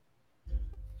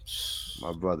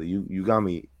 My brother, you got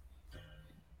me.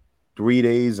 3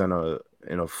 days and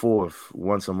a fourth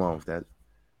once a month. That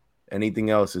anything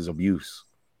else is abuse.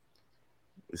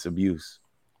 It's abuse.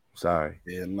 Sorry.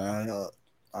 Yeah,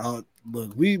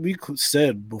 look, we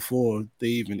said before they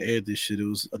even aired this shit, it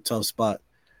was a tough spot.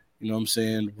 You know what I'm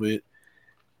saying?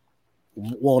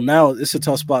 Well, now it's a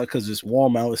tough spot because it's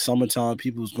warm out. It's summertime.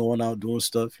 People's going out doing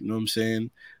stuff. You know what I'm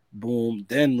saying? Boom.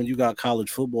 Then when you got college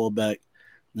football back,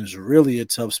 there's really a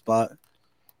tough spot.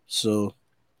 So,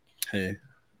 hey.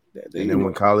 And then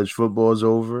when college football is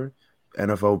over,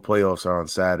 NFL playoffs are on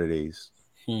Saturdays.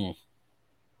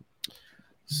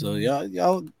 So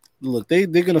y'all look, they're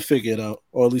gonna figure it out,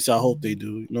 or at least I hope they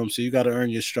do. You know what I'm saying? You got to earn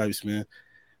your stripes, man.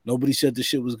 Nobody said this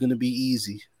shit was gonna be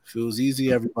easy. If it was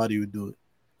easy, everybody would do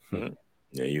it.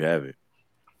 Yeah, you have it,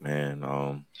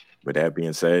 man. With that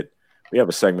being said, we have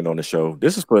a segment on the show.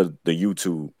 This is for the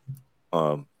YouTube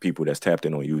people that's tapped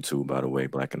in on YouTube, by the way,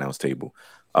 Black Announce Table.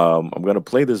 I'm gonna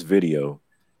play this video.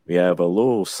 We have a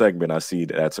little segment I see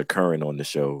that's occurring on the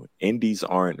show. Indies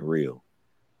aren't real.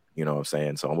 You know what I'm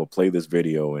saying? So I'm gonna play this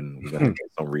video and we're gonna get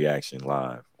some reaction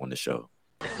live on the show.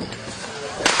 Come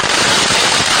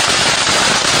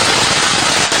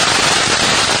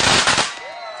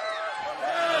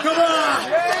on!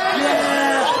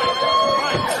 Yeah!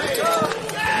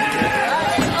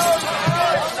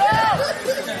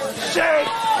 Shake!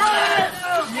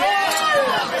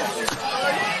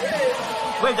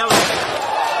 Wait, that was...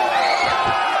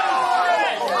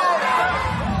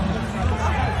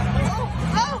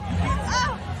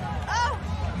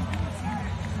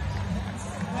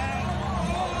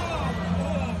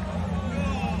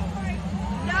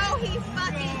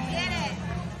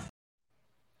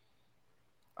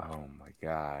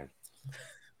 God.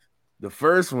 The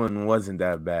first one wasn't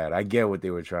that bad. I get what they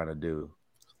were trying to do.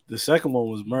 The second one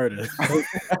was murder.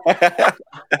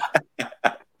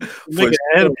 Nigga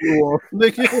had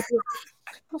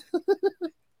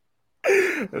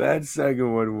That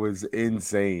second one was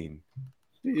insane.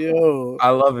 Yo. I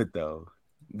love it though.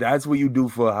 That's what you do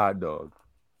for a hot dog.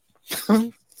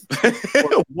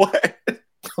 What?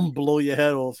 Blow your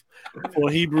head off for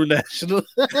Hebrew National.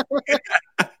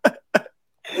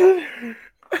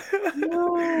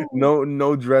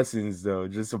 No dressings though,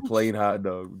 just a plain hot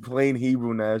dog, plain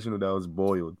Hebrew National that was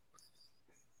boiled.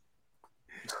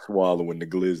 Swallowing the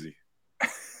glizzy.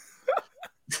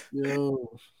 Yo,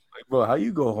 like, bro, how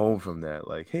you go home from that?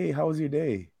 Like, hey, how was your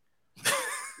day?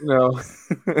 You know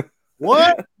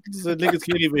what? So niggas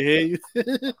can't even hear you.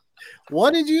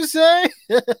 What did you say?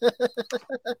 I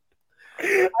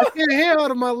can't hear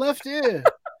out of my left ear.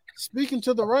 Speaking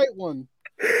to the right one.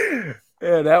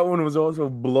 Yeah, that one was also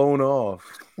blown off.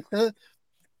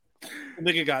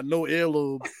 Nigga got no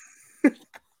earlobe.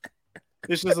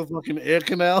 It's just a fucking air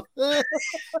canal.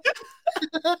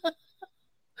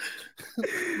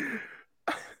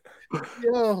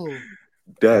 Yo.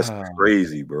 That's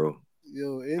crazy, bro.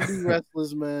 Yo, indie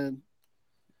wrestlers, man.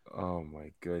 Oh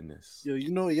my goodness. Yo,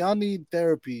 you know, y'all need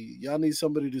therapy. Y'all need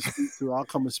somebody to speak to. I'll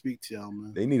come and speak to y'all,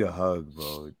 man. They need a hug,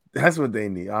 bro. That's what they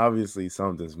need. Obviously,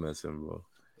 something's missing, bro.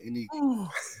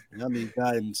 Y'all need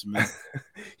guidance, man.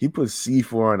 He put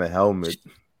C4 on a helmet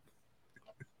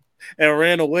and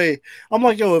ran away. I'm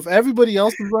like, yo, if everybody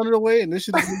else is running away and this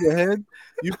shit is in your head,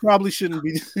 you probably shouldn't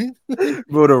be.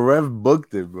 Bro, the ref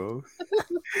booked it, bro.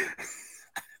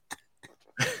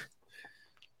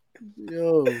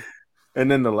 Yo. And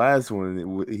then the last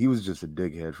one, he was just a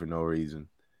dickhead for no reason.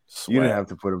 Swag. You didn't have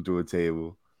to put him through a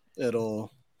table at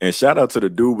all. And shout out to the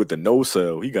dude with the no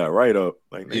sell. He got right up.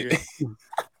 Like, nigga.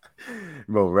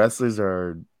 Bro, wrestlers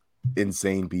are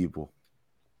insane people.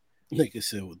 Nigga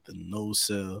said with the no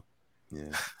sell.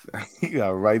 Yeah. He got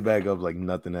right back up like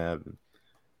nothing happened.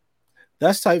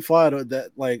 That's type 5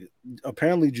 that, like,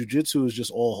 apparently jiu-jitsu is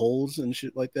just all holds and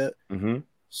shit like that. Mm-hmm.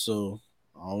 So,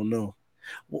 I don't know.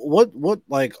 What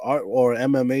like art or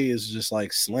MMA is just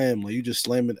like slam? Like you just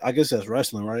slam it. I guess that's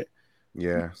wrestling, right?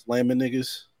 Yeah. Slamming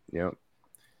niggas. Yep.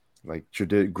 Like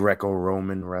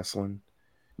Greco-Roman wrestling.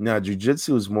 Now,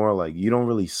 jiu-jitsu is more like you don't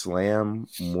really slam,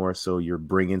 more so you're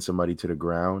bringing somebody to the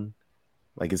ground.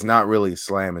 Like it's not really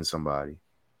slamming somebody.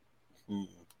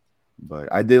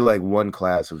 But I did like one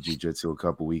class of jiu-jitsu a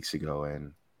couple weeks ago,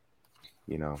 and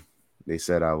you know, they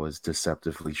said I was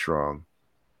deceptively strong.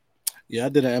 Yeah, I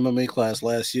did an MMA class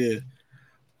last year.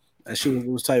 That shit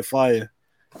was type fire.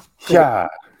 Yeah.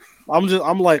 I'm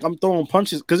throwing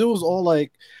punches because it was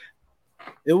like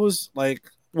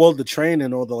the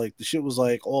training or the shit was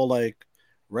like all like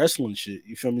wrestling shit.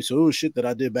 You feel me? So it was shit that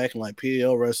I did back in like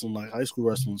PL wrestling, like high school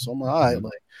wrestling. So I'm like, all right,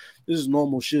 like this is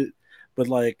normal shit. But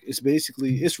like it's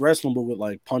basically wrestling but with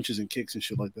like punches and kicks and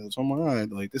shit like that. So I'm like, all right,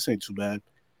 like this ain't too bad.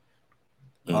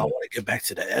 I want to get back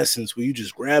to the essence where you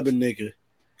just grab a nigga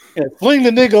and fling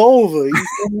the nigga over. You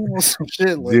feel me? Some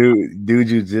shit like do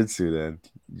jujitsu then.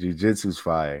 Jujitsu's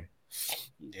fire.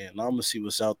 Yeah, now I'm gonna see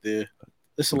what's out there.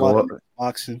 There's a lot of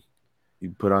boxing.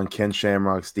 You put on Ken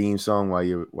Shamrock's theme song while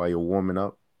you're warming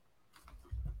up.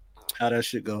 How that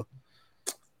shit go?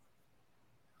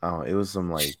 Oh, it was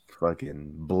some like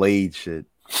fucking Blade shit.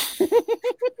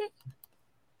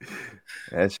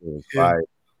 That shit was fire.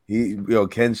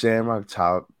 Ken Shamrock,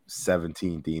 top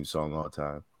 17 theme song all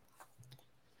time.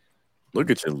 Look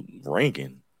at your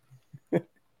ranking.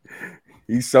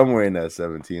 He's somewhere in that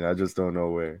 17. I just don't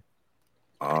know where.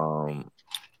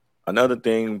 Another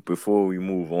thing before we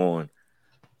move on,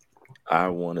 I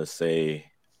want to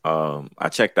say I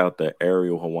checked out the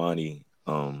Ariel Helwani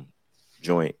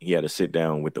joint. He had to sit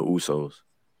down with the Usos.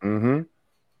 Mm-hmm.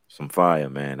 Some fire,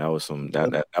 man. That was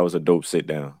that was a dope sit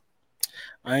down.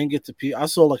 I didn't get to pee. I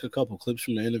saw like a couple clips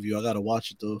from the interview. I gotta watch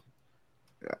it though.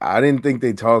 I didn't think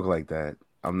they talk like that.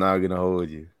 I'm not gonna hold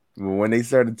you. But when they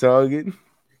started talking,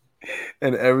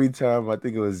 and every time I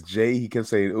think it was Jay, he kept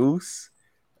saying "oos"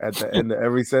 at the end of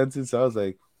every sentence. I was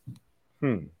like,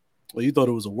 Well, you thought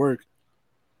it was a work.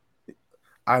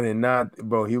 I did not,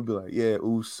 bro. He would be like, "Yeah,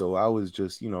 oos." So I was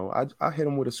just, I hit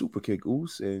him with a super kick,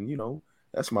 oos, and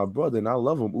that's my brother, and I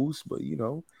love him, oos. But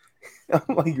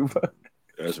I'm like, bro.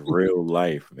 That's real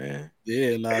life, man.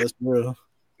 Yeah, that's real.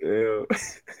 Yeah.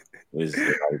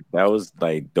 That was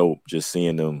like dope just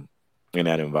seeing them in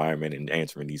that environment and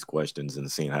answering these questions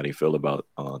and seeing how they feel about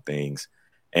things.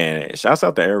 And shouts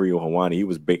out to Ariel Helwani. He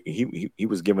was big. He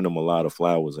was giving them a lot of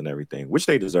flowers and everything, which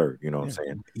they deserve. You know what I'm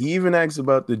saying? He even asked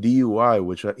about the DUI,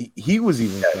 which he was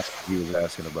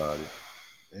asking about it.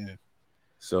 Yeah.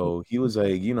 So he was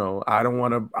like, I don't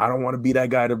want to be that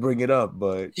guy to bring it up,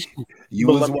 but you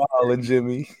was wilding,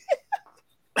 Jimmy.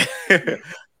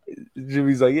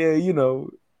 Jimmy's like, yeah,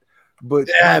 but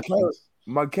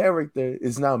my character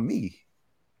is not me.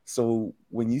 So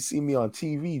when you see me on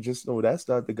TV, just know that's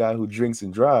not the guy who drinks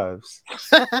and drives.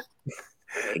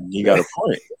 You got a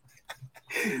point.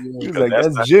 He's like,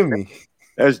 that's Jimmy.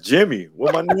 That's Jimmy.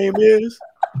 What my name is?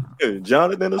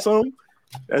 Jonathan or something?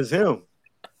 That's him.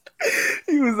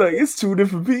 He was like, it's two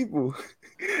different people.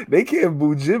 They can't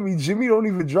boo Jimmy. Jimmy don't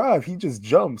even drive. He just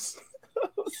jumps.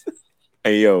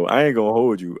 Hey, yo, I ain't gonna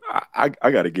hold you. I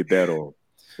gotta get that on.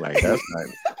 Like that's not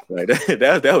like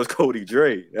that was Cody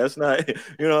Dre. That's not,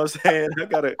 you know what I'm saying? We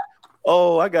gotta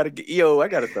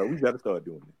start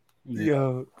doing it.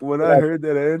 Yo, when I heard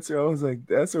that answer, I was like,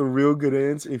 that's a real good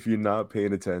answer if you're not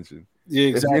paying attention. Yeah,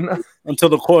 exactly. Until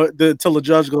the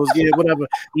judge goes, yeah, whatever.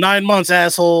 9 months,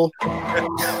 asshole.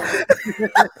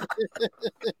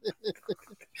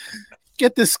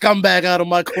 Get this scumbag out of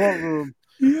my courtroom.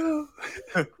 Yeah.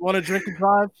 Want to drink and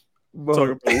drive?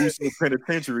 Talking about Uso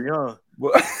penitentiary, huh?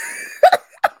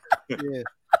 Yeah.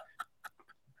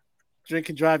 Drink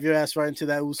and drive your ass right into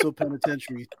that Uso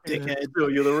penitentiary, dickhead.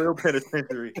 You're the real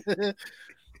penitentiary.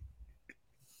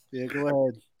 Yeah, go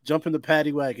ahead. Jump in the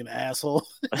paddy wagon, asshole.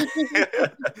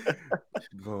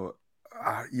 Bro,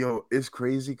 it's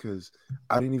crazy because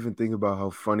I didn't even think about how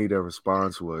funny that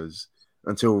response was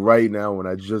until right now when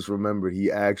I just remembered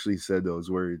he actually said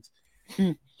those words.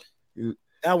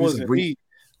 That wasn't me.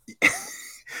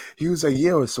 He was like,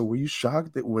 yeah, so were you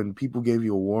shocked that when people gave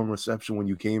you a warm reception when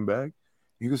you came back?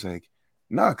 He was like,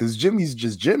 nah, because Jimmy's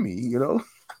just Jimmy,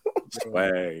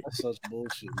 Swag. That's such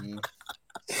bullshit, man.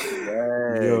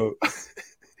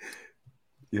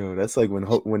 Yo, that's like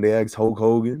when they asked Hulk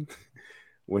Hogan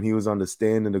when he was on the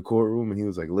stand in the courtroom and he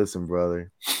was like, listen, brother,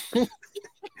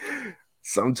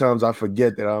 sometimes I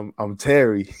forget that I'm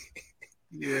Terry.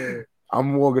 Yeah.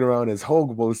 I'm walking around as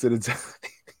Hulk most of the time.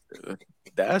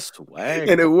 That's swag.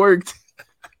 And it worked.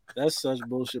 That's such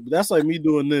bullshit. But that's like me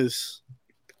doing this.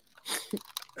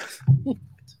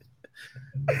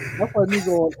 That's like me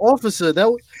going, officer,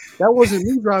 that wasn't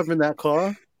me driving that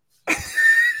car.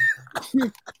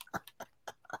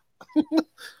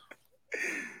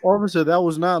 Officer, that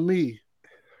was not me.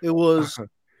 It was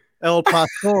El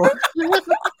Pastor.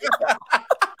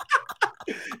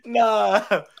 Nah.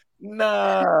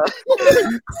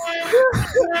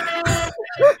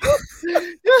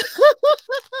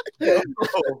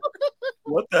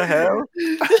 What the hell?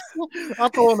 I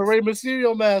throw on the Rey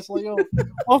Mysterio mask. Like, yo,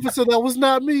 officer, that was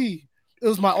not me. It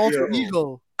was my alter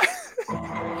ego.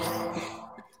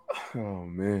 Oh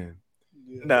man.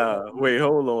 Nah, wait,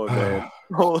 hold on, man.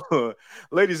 Hold on.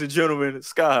 Ladies and gentlemen,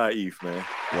 Sky High Eve, man.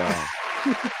 Wow.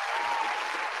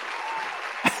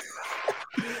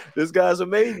 This guy's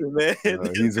amazing, man.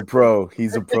 He's a pro.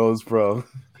 He's a pro's pro.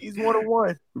 He's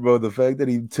 1-on-1. Bro, the fact that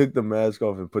he took the mask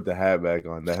off and put the hat back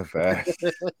on that fast.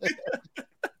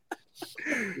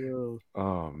 Yo.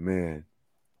 Oh man.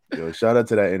 Yo, shout out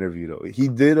to that interview though. He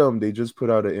did they just put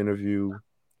out another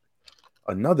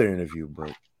interview,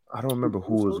 but I don't remember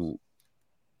who was.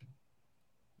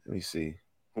 Let me see.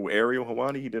 Who, Ariel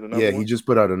Hawani? He did another Yeah, one? he just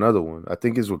put out another one. I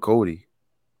think it's with Cody.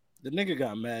 The nigga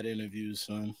got mad interviews,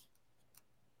 son.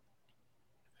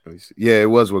 Let me see. Yeah, it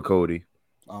was with Cody.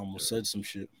 I almost said some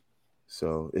shit.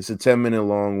 So it's a 10-minute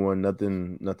long one.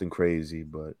 Nothing crazy,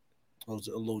 but a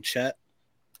little chat.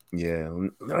 Yeah,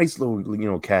 nice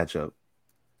little catch up.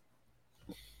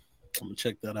 I'm gonna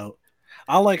check that out.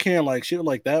 I like hearing like shit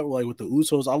like that, like with the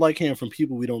Usos. I like hearing from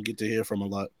people we don't get to hear from a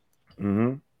lot.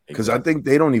 Mm-hmm. Because I think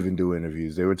they don't even do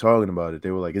interviews. They were talking about it.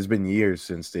 They were like, it's been years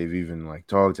since they've even like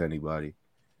talked to anybody.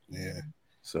 Yeah.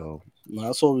 So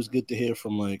it's always good to hear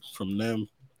from them.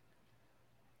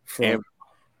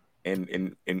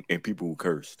 And people who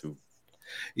curse too.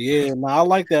 Yeah, I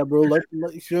like that, bro. Let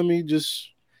you feel me? Just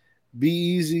be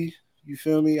easy. You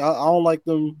feel me? I don't like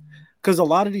them because a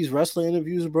lot of these wrestling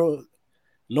interviews, bro.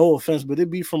 No offense, but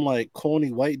it'd be from like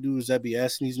corny white dudes that be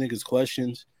asking these niggas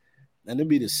questions, and it'd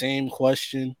be the same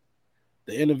question.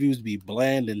 The interviews be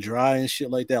bland and dry and shit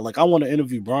like that. Like I want to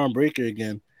interview Braun Breaker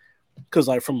again, because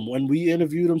like from when we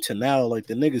interviewed him to now, like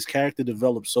the nigga's character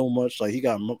developed so much. Like he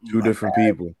got two different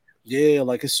people. Yeah,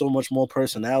 like it's so much more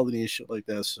personality and shit like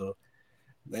that. So,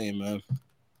 hey man.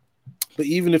 But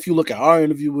even if you look at our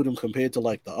interview with him compared to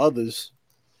like the others,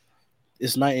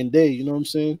 it's night and day. You know what I'm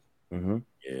saying? Mm-hmm.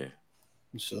 Yeah.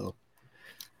 So,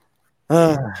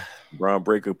 Braun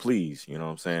Breaker, please. You know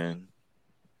what I'm saying?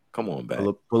 Come on back.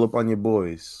 Pull up on your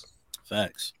boys.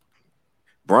 Facts.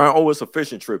 Brian owe us a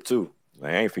fishing trip too.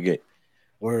 Like, I ain't forget.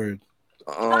 Word.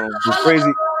 It's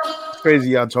crazy. It's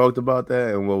crazy. Y'all talked about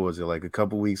that, and what was it like? A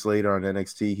couple weeks later on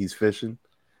NXT, he's fishing.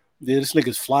 Yeah, this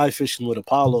nigga's fly fishing with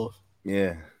Apollo.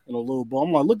 Yeah. And a little boy.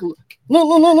 I'm like, look.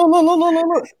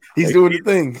 He's doing the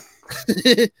thing.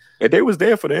 And they was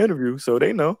there for the interview, so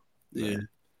they know. Yeah.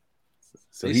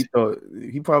 So he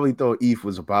probably thought Eve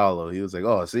was Apollo. He was like,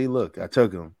 "Oh, see, look, I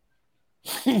took him."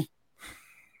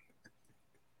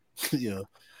 Yeah.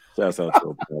 Shouts out to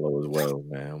Apollo as well,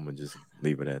 man. I'm gonna just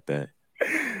leave it at that.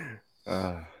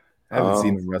 I haven't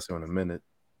seen him wrestle in a minute.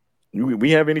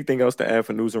 We have anything else to add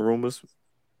for news and rumors?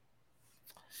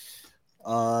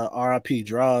 RIP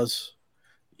Draws.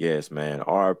 Yes, man.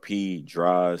 RIP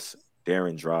Draws,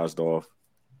 Darren Drozdoff.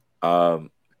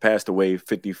 Passed away,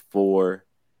 54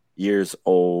 years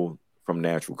old from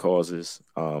natural causes.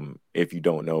 If you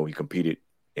don't know, he competed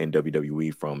in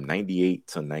WWE from 98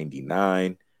 to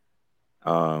 99.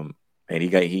 And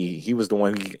he was the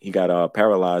one he got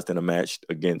paralyzed in a match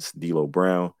against D'Lo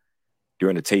Brown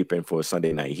during the taping for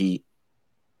Sunday Night Heat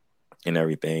and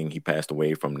everything. He passed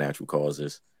away from natural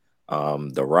causes.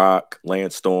 The Rock,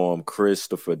 Lance Storm,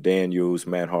 Christopher Daniels,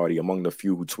 Matt Hardy, among the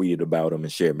few who tweeted about him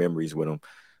and shared memories with him.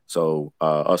 So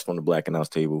us from the Black Announce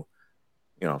Table,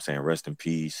 you know what I'm saying, rest in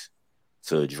peace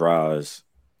to Droz.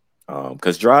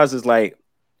 Because Droz is like,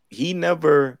 he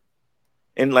never,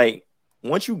 and like,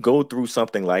 once you go through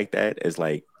something like that, as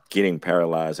like getting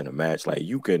paralyzed in a match, like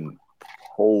you can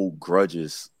hold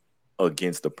grudges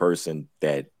against the person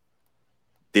that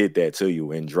did that to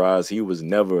you. And Droz, he was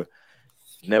never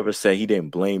said he didn't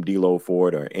blame D'Lo for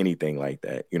it or anything like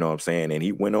that. You know what I'm saying? And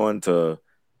he went on to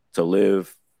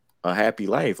live a happy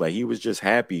life. Like he was just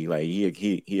happy. Like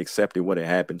he accepted what had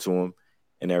happened to him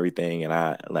and everything. And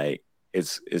I like it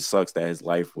sucks that his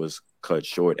life was cut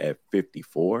short at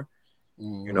 54.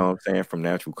 Mm-hmm. You know what I'm saying? From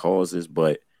natural causes.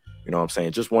 But you know what I'm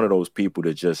saying? Just one of those people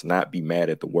to just not be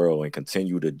mad at the world and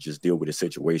continue to just deal with the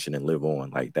situation and live on.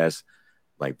 Like that's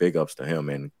like big ups to him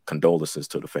and condolences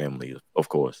to the family, of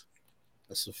course.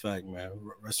 That's a fact, man.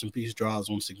 Rest in peace, Draws,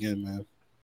 once again, man.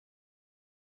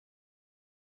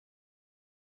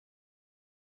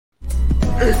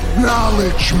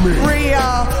 Acknowledge me.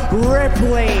 Rhea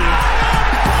Ripley.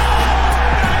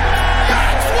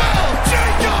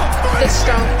 The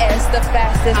strongest, the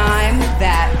fastest. I'm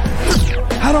that.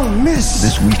 I don't miss.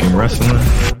 This week in wrestling.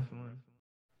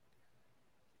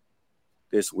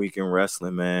 This week in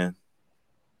wrestling, man.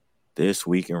 This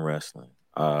week in wrestling.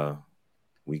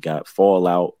 We got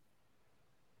Fallout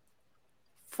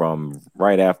from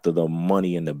right after the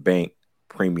Money in the Bank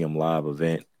premium live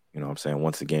event. You know what I'm saying?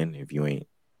 Once again, if you ain't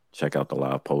check out the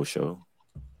live post show,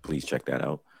 please check that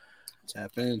out.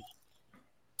 Tap in.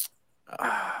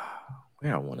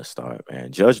 Where I want to start,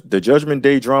 man. The Judgment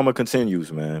Day drama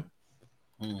continues, man.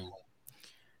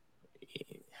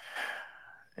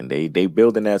 And they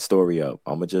building that story up.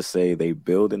 I'm gonna just say they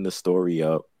building the story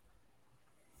up.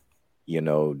 You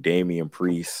know, Damian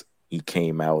Priest, he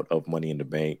came out of Money in the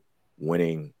Bank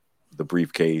winning the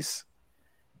briefcase.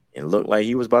 It looked like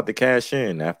he was about to cash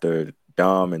in after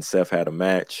Dom and Seth had a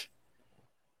match.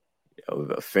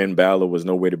 Finn Balor was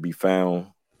nowhere to be found.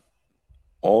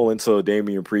 All until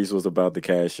Damian Priest was about to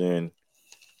cash in.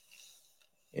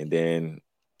 And then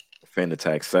Finn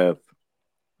attacked Seth.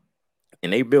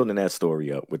 And they building that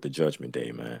story up with the Judgment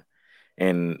Day, man.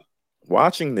 And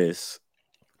watching this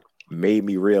made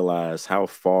me realize how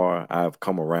far I've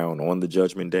come around on the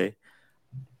Judgment Day.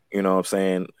 You know what I'm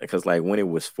saying? Because like when it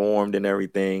was formed and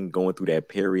everything, going through that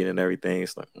period and everything,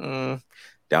 it's like,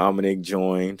 Dominic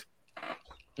joined.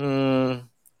 And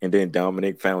then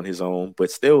Dominic found his own. But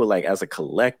still, like as a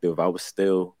collective, I was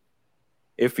still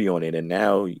iffy on it. And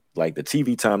now, like the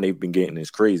TV time they've been getting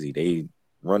is crazy. They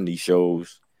run these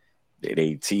shows.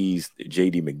 They teased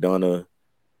JD McDonough.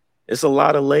 It's a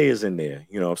lot of layers in there.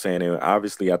 You know what I'm saying? And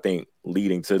obviously, I think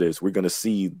leading to this, we're going to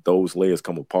see those layers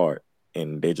come apart.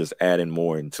 And they're just adding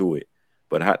more into it.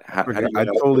 But I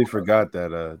totally forgot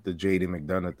that the JD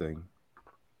McDonough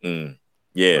thing.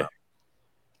 Yeah,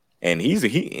 and he's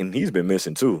been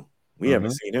missing too. We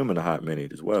haven't seen him in a hot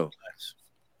minute as well.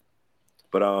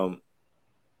 But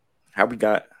how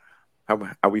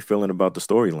we feeling about the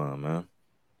storyline, man?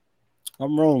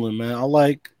 I'm rolling, man.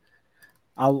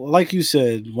 I like you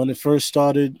said when it first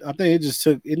started. I think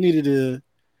it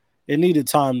needed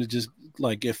time to just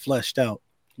like get fleshed out.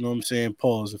 You know what I'm saying?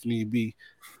 Pause if need be.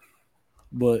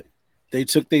 But they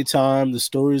took their time. The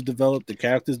stories developed. The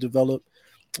characters developed.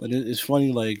 And it's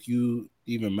funny, like, you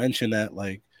even mentioned that,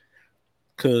 like,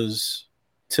 because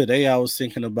today I was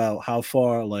thinking about how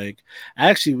far, like,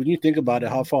 actually, when you think about it,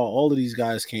 how far all of these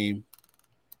guys came.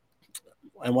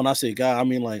 And when I say guy, I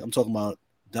mean, like, I'm talking about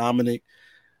Dominic,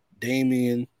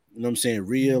 Damian, you know what I'm saying?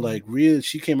 Rhea, like, Rhea,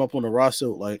 she came up on the roster,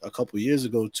 like, a couple years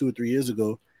ago, 2 or 3 years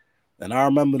ago. And I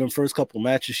remember them first couple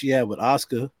matches she had with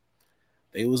Asuka.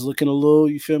 They was looking a little,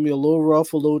 you feel me, a little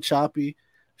rough, a little choppy.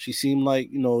 She seemed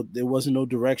like, you know, there wasn't no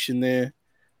direction there.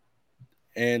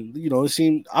 And, you know, it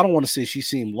seemed, I don't want to say she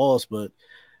seemed lost, but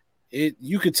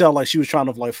you could tell like she was trying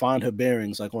to like find her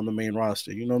bearings like on the main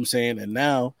roster. You know what I'm saying? And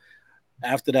now,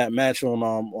 after that match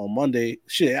on Monday,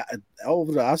 shit,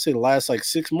 I say the last like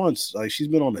 6 months, like she's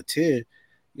been on a tear.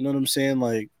 You know what I'm saying?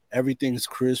 Like everything's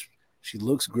crisp. She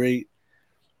looks great.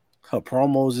 Her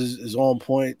promos is on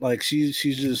point. Like she's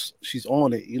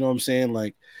on it. You know what I'm saying?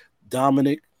 Like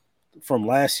Dominic from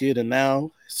last year to now,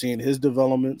 seeing his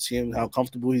development, seeing how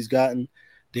comfortable he's gotten.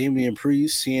 Damian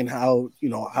Priest, seeing how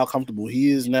comfortable he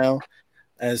is now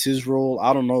as his role.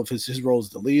 I don't know if his role is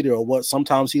the leader or what.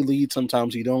 Sometimes he leads,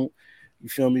 sometimes he don't. You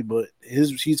feel me? But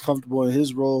he's comfortable in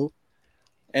his role.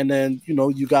 And then, you know,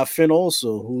 you got Finn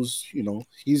also, who's, you know,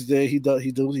 he's there. He's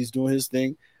doing his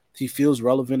thing. He feels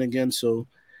relevant again. So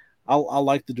I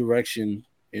like the direction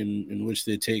in which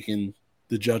they're taking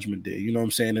the Judgment Day. You know what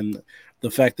I'm saying? And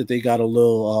the fact that they got a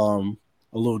little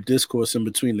discourse in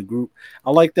between the group,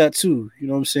 I like that too. You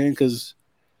know what I'm saying? Because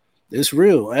it's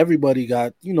real. Everybody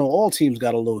got, you know, all teams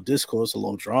got a little discourse, a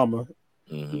little drama.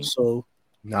 Mm-hmm. So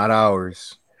not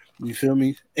ours. You feel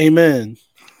me? Amen.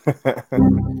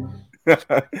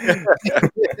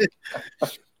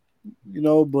 You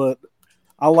know, but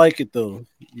I like it though.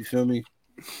 You feel me?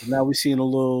 Now we seeing a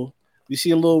little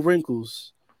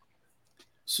wrinkles.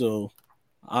 So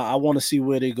I want to see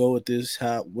where they go with this,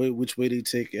 which way they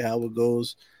take it, how it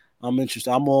goes. I'm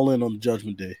interested. I'm all in on the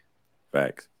Judgment Day.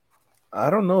 Facts. I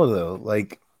don't know though.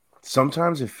 Like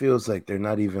sometimes it feels like they're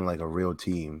not even like a real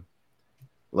team.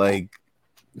 Like,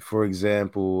 for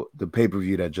example, the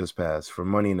pay-per-view that just passed for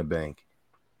Money in the Bank.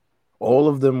 All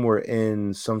of them were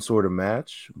in some sort of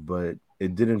match, but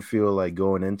it didn't feel like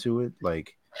going into it.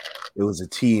 Like it was a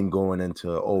team going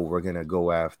into, we're going to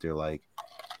go after, like,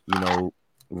 you know,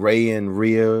 Ray and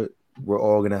Rhea, we're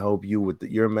all going to help you with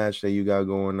your match that you got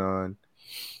going on.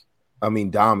 I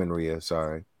mean, Dom and Rhea,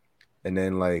 sorry. And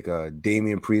then, like,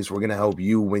 Damian Priest, we're going to help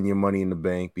you win your Money in the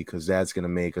Bank because that's going to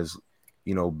make us,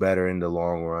 you know, better in the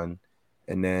long run.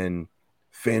 And then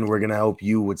Finn, we're going to help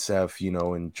you with Seth, you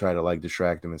know, and try to, like,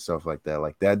 distract him and stuff like that.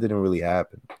 Like, that didn't really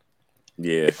happen.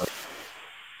 Yeah.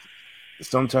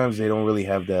 Sometimes they don't really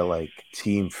have that, like,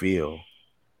 team feel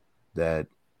that,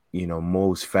 you know,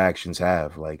 most factions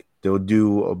have. Like, they'll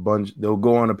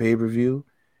go on a pay-per-view,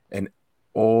 and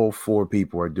all 4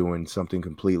 people are doing something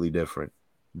completely different,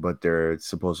 but they're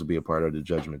supposed to be a part of the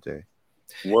Judgment Day.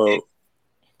 Well,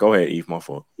 go ahead, Eve. My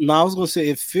fault. No, I was gonna say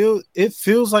it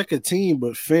feels like a team,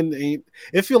 but Finn ain't.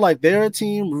 It feel like they're a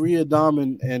team. Rhea, Dom,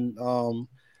 and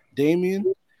Damian.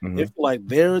 Mm-hmm. It feel like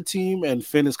they're a team, and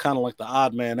Finn is kind of like the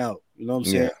odd man out. You know what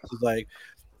I'm saying? Yeah. It's like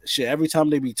shit. Every time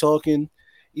they be talking,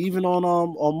 even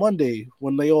on Monday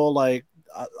when they all like,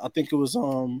 I think it was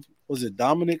it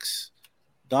Dominic's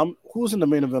Dom, who was in the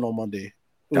main event on Monday?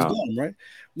 It was Dom. Dom, right?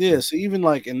 Yeah. So even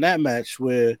like in that match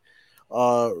where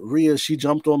Rhea, she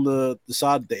jumped on the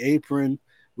side of the apron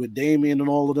with Damien and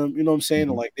all of them, you know what I'm saying?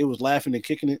 And like they was laughing and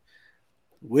kicking it.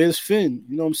 Where's Finn?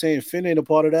 You know what I'm saying? Finn ain't a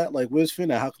part of that. Like, where's Finn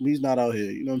at? How come he's not out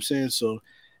here? You know what I'm saying? So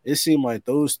it seemed like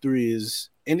those three is,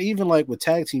 and even like with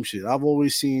tag team shit, I've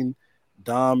always seen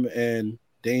Dom and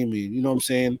Damien. You know what I'm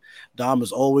saying? Dom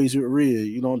is always with Rhea.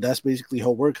 You know, that's basically her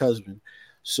work husband.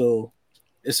 So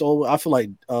it's all, I feel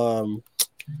like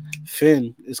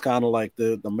Finn is kind of like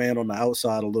the man on the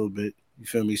outside a little bit. You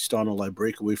feel me? Starting to like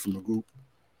break away from the group.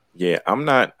 Yeah, I'm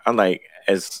not gonna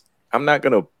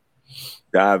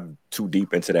dive too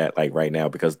deep into that like right now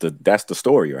because that's the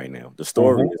story right now. The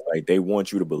story is like they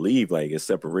want you to believe like it's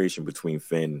separation between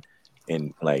Finn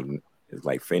and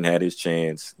like Finn had his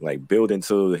chance, like build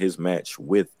into his match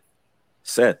with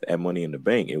Seth at Money in the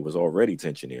Bank. It was already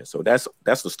tension there. So that's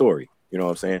the story. You know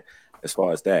what I'm saying? As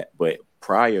far as that. But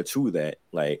prior to that,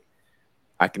 like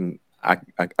I can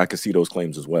see those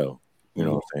claims as well. You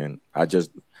know what I'm saying? I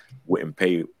just wouldn't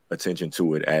pay attention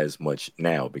to it as much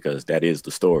now because that is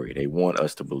the story. They want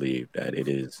us to believe that it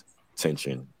is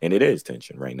tension, and it is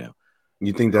tension right now.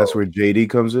 You think that's where JD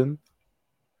comes in?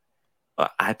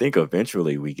 I think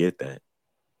eventually we get that.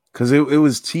 Because it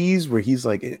was teased where he's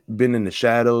like been in the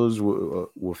shadows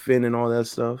with Finn and all that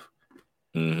stuff.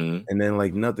 Mm-hmm. And then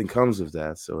like nothing comes of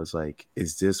that. So it's like,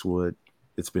 is this what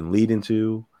it's been leading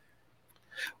to?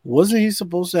 Wasn't he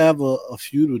supposed to have a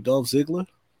feud with Dolph Ziggler?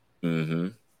 Mm-hmm.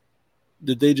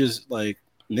 Did they just like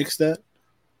nix that?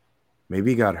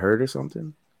 Maybe he got hurt or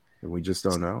something, and we just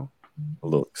don't know.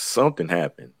 Look, something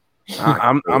happened.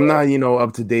 I'm not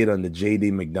up to date on the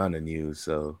JD McDonough news,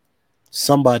 so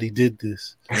somebody did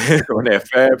this on that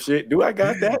Fab shit. Do I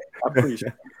got that? I'm pretty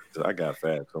sure I got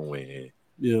Fab somewhere here.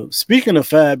 Yo, speaking of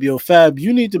Fab, Fab,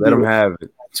 you need to let him have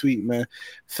it. Tweet, man.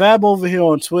 Fab over here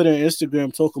on Twitter and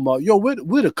Instagram talking about,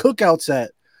 where the cookouts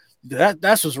at?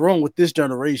 That's what's wrong with this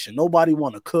generation. Nobody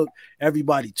want to cook.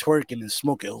 Everybody twerking and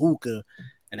smoking hookah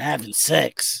and having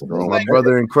sex. My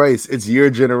brother in Christ, it's your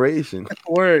generation.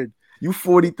 Word. You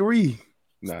 43.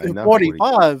 Nah, not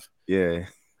 45. Yeah.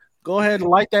 Go ahead and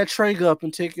light that tray up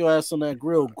and take your ass on that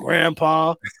grill,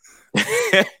 Grandpa.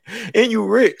 And you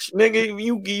rich, nigga.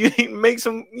 You make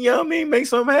some, make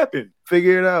something happen.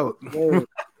 Figure it out.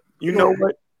 You know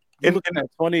what? You're looking at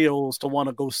 20-year-olds to want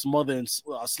to go smother in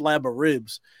a slab of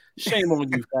ribs. Shame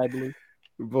on you, Fabulous.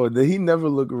 Bro, did he never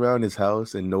look around his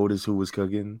house and notice who was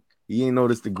cooking? He ain't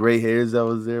noticed the gray hairs that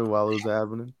was there while it was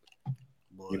happening.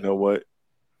 You know what?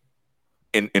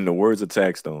 In the words of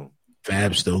Taxstone,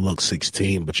 Fab still looks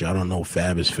 16, but y'all don't know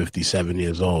Fab is 57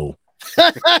 years old.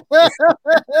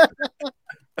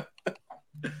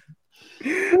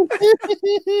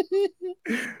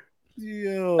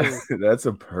 Yo, that's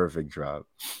a perfect drop.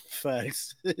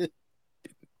 Facts.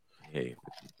 Hey,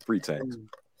 free tax.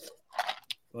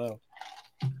 Wow,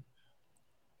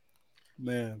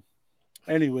 man.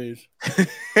 Anyways,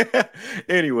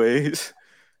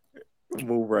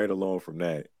 move right along from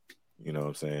that. You know what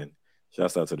I'm saying?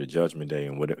 Shouts out to the Judgment Day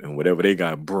and whatever they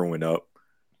got brewing up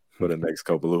for the next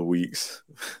couple of weeks.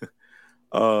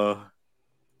 I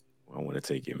want to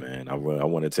take it, man. I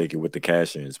want to take it with the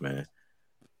cash-ins, man.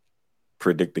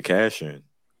 Predict the cash-in.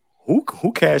 Who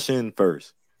cash in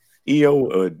first?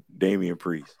 EO or Damian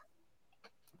Priest?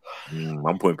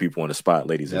 I'm putting people on the spot,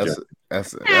 ladies and gentlemen.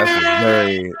 That's a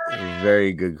very,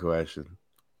 very good question.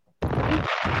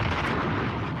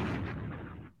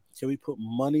 Can we put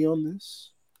money on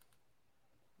this?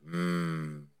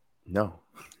 No.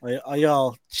 Are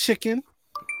y'all chicken?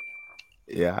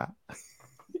 Yeah.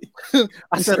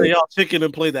 I said, are y'all chicken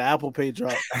and play the Apple Pay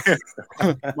drop?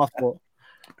 My fault.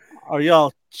 Are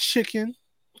y'all chicken?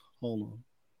 Hold on.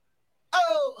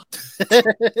 Oh.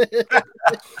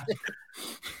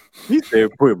 He said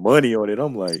put money on it.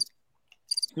 I'm like,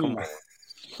 come on.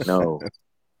 No.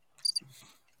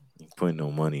 Ain't putting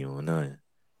no money on nothing.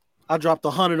 I dropped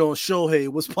 100 on Shohei.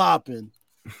 What's popping?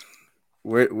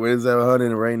 Where's that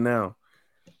 100 right now?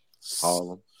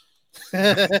 Harlem.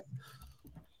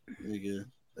 Nigga,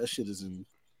 that shit is in.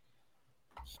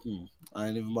 I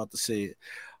ain't even about to say it.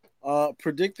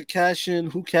 Predict the cash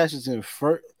in. Who cashes in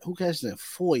first? Who cashes in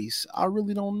voice? I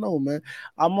really don't know, man.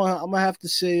 I'm gonna have to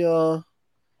say.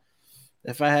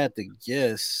 If I had to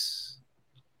guess,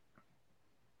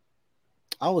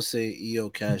 I would say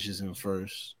EO cashes in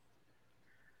first.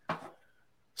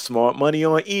 Smart money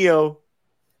on EO.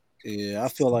 Yeah, I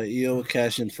feel like EO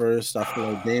cash in first. I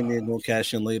feel like Damian gonna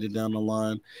cash in later down the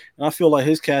line, and I feel like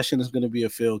his cash in is gonna be a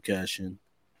failed cash in.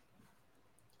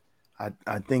 I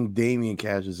think Damian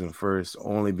cashes in first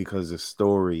only because the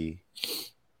story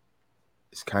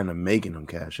is kind of making him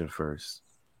cash in first.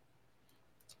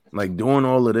 Like doing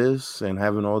all of this and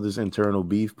having all this internal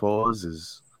beef pause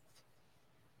is.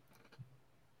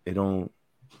 It don't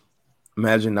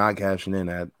imagine not cashing in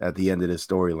at the end of this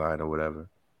storyline or whatever.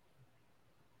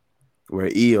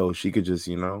 Where Io, she could just,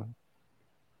 The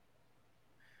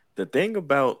thing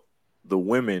about the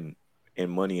women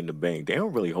in Money in the Bank, they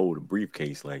don't really hold a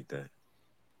briefcase like that.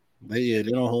 They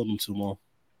don't hold them too long.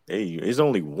 It's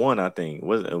only one, I think.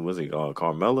 Was it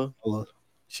Carmella?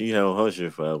 She held her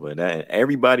shit forever. That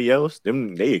everybody else,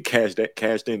 they had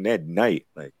cashed in that night.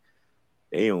 Like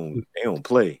they don't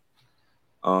play.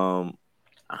 And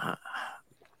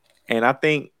I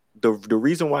think the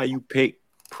reason why you pick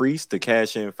Priest to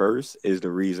cash in first is the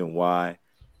reason why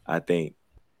I think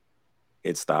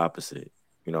it's the opposite.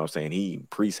 You know what I'm saying?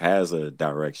 Priest has a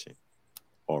direction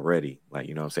already. Like,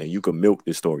 you know what I'm saying? You can milk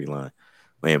this storyline.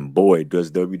 Man, boy,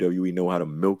 does WWE know how to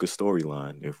milk a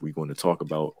storyline if we're going to talk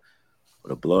about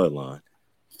the bloodline.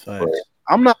 But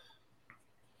I'm not.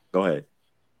 Go ahead.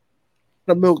 I'm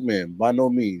not a milkman by no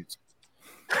means.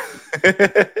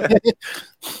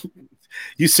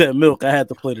 You said milk. I had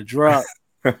to play the drop.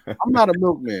 I'm not a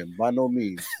milkman by no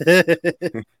means.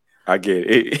 I get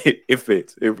it. It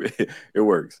fits. It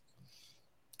works.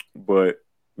 But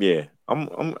yeah,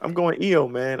 I'm going Io,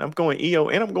 man. I'm going Io,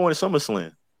 and I'm going to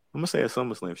SummerSlam. I'm gonna say at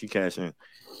SummerSlam she cash in.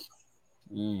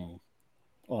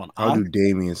 I'll do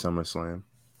Damian SummerSlam.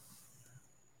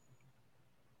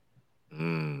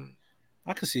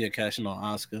 I can see her cashing on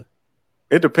Asuka.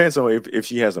 It depends on if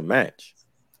she has a match.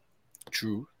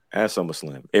 True. At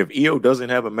SummerSlam. If Io doesn't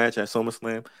have a match at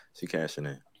SummerSlam, she cashing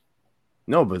in.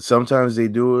 No, but sometimes they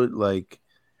do it like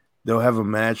they'll have a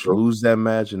match, lose that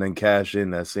match, and then cash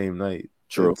in that same night.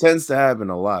 True. It tends to happen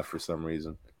a lot for some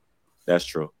reason. That's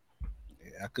true.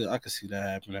 Yeah, I could see that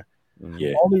happening.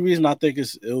 Yeah. The only reason I think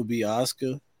it'll be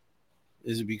Asuka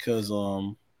is because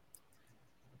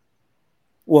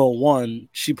one,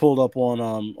 she pulled up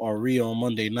on Rhea on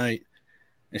Monday night.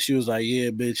 And she was like, "Yeah,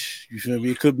 bitch, you feel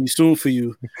me? It could be soon for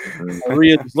you." And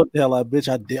Rhea just looked at her like, "Bitch,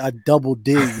 I double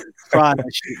dare you. Try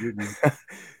that shit with me."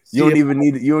 You don't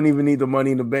even need the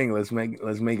Money in the Bank. Let's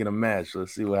make it a match.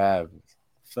 Let's see what happens.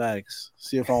 Facts.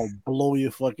 See if I'll blow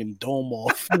your fucking dome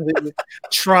off.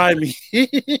 Try me.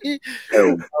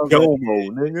 Domo,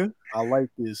 nigga. I like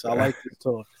this. I like this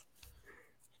talk.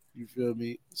 You feel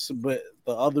me? So, but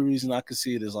the other reason I could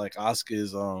see it is like Asuka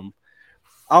is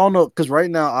I don't know, because right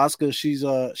now Asuka,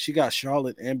 she got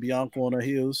Charlotte and Bianca on her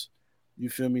heels. You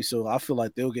feel me? So I feel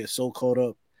like they'll get so caught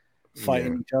up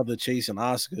fighting each other, chasing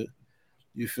Asuka.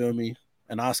 You feel me?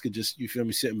 And Asuka just, you feel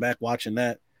me, sitting back watching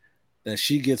that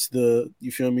she gets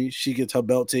she gets her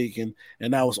belt taken,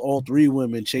 and now it's all three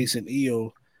women chasing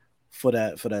Io for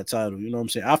that title. You know what I'm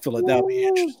saying? I feel like that'll be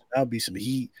interesting. That'll be some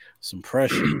heat, some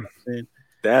pressure. You know what I'm saying?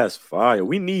 That's fire.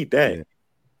 We need that. Yeah.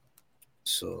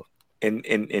 So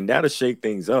and that'll shake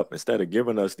things up instead of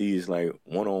giving us these like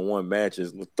one-on-one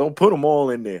matches. Don't put them all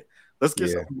in there. Let's get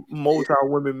some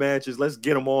multi-women matches. Let's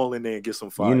get them all in there and get some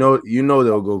fire. You know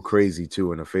they'll go crazy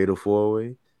too in a fatal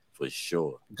 4-way. For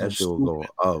sure. That shit will go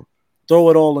up. Throw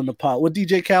it all in the pot. What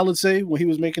DJ Khaled say when he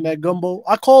was making that gumbo?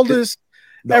 I call this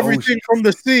everything from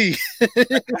the sea.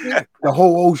 The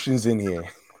whole ocean's in here.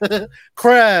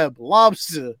 Crab,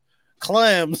 lobster,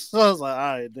 clams. So I was like,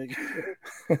 all right, nigga.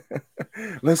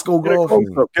 Let's go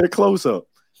golfing. Get a close up.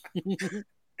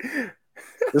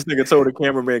 This nigga told the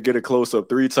cameraman get a close up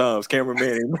 3 times. Cameraman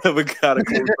ain't never got a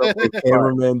close up. The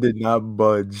cameraman did not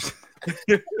budge.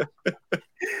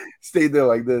 Stayed there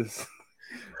like this.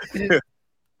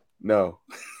 No.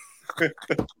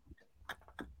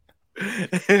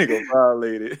 Nigga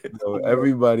violated. No,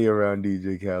 everybody around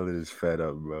DJ Khaled is fed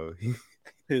up, bro.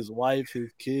 His wife,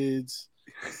 his kids,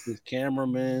 his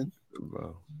cameraman.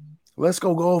 Bro. Let's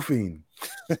go golfing.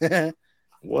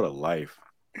 What a life.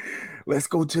 Let's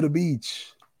go to the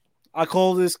beach. I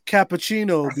call this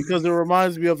cappuccino because it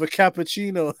reminds me of a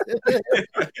cappuccino.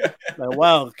 Like,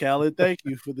 wow, Khaled, thank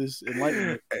you for this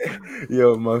enlightenment.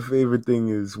 Yo, my favorite thing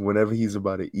is whenever he's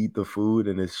about to eat the food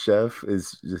and his chef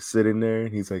is just sitting there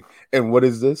and he's like, and what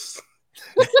is this?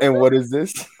 And what is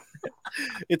this?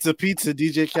 It's a pizza,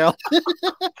 DJ Khaled.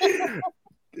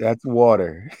 That's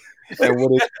water. And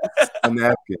what is this? A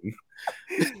napkin.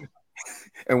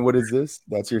 And what is this?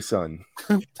 That's your son.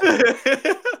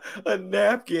 A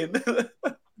napkin.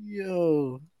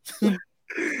 Yo.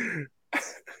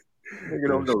 Nigga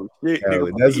don't know shit.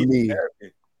 Khaled, that's me.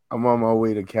 I'm on my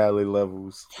way to Khaled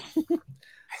levels.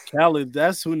 Khaled,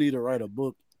 that's who need to write a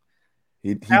book.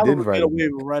 He did write a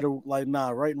book.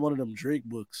 Writing one of them Drake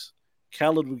books.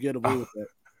 Khaled would get away with that.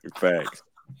 Facts.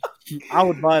 I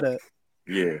would buy that.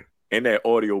 Yeah. And that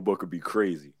audio book would be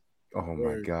crazy. Oh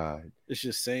my God. It's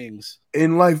just sayings.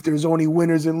 In life, there's only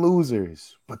winners and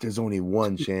losers, but there's only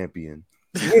one champion.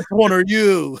 Which one are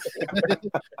you?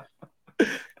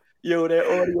 Yo, that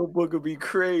audio book would be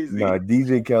crazy. Nah,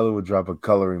 DJ Khaled would drop a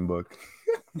coloring book.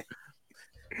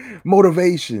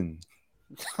 Motivation.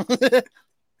 It's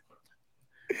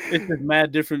just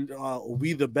mad different.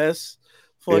 We the best.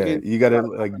 Fucking, you gotta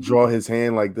like draw his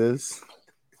hand like this.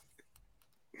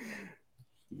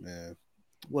 Man,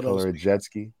 what Color else? a jet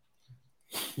ski.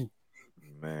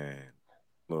 Man,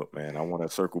 look, man, I want to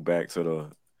circle back to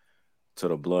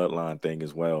the bloodline thing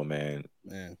as well, man.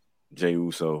 Jey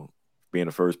Uso being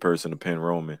the first person to pin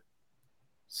Roman.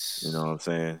 You know what I'm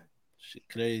saying? Shit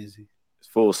crazy. It's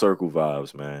full circle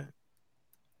vibes, man.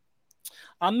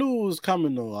 I knew it was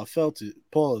coming though. I felt it.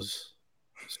 Pause.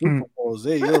 Super pause.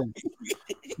 Hey yo.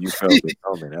 You felt it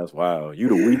coming. That's wild. You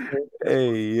the weekend?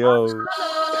 Hey yo.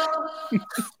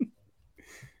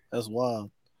 That's wild.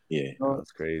 Yeah,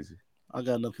 that's crazy. I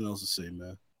got nothing else to say,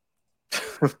 man.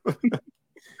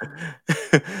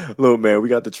 Look, man, we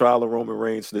got the trial of Roman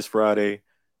Reigns this Friday.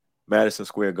 Madison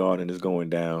Square Garden is going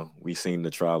down. We seen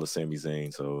the trial of Sami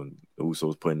Zayn, so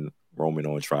Usos putting Roman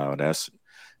on trial.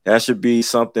 That should be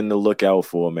something to look out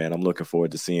for, man. I'm looking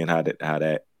forward to seeing how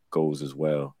that goes as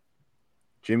well.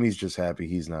 Jimmy's just happy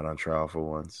he's not on trial for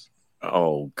once.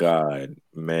 Oh God,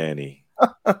 Manny.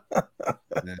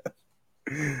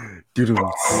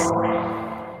 Yeah.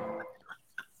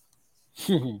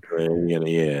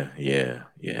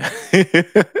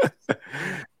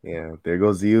 Yeah, there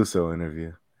goes the Uso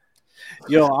interview.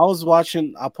 Yo, I was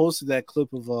watching. I posted that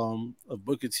clip of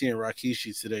Booker T and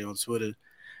Rikishi today on Twitter,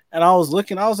 and I was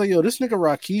looking. I was like, yo, this nigga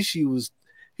Rikishi was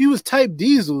type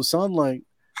Diesel, son. Like,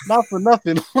 not for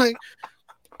nothing.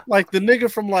 like the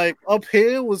nigga from like up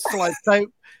here was like type.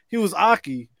 He was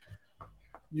Aki.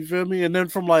 You feel me? And then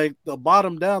from like the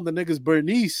bottom down, the nigga's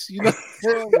Bernice. You know what I'm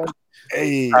saying? Like,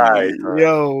 hey, right,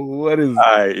 yo, what is? All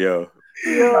right, yo.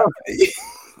 All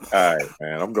right,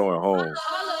 man. I'm going home.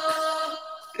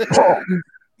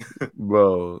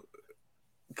 Bro,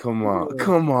 come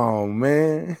on,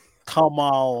 man. Come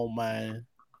on, man.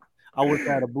 I wish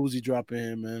I had a boozy drop in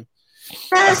here, man.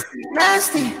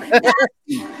 Nasty.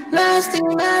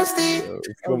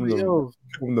 From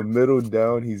the middle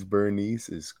down, he's Bernice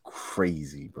is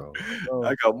crazy, bro.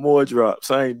 I got more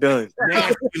drops. I ain't done.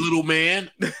 Nasty little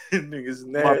man. Niggas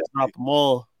I'm about to drop them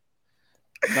all.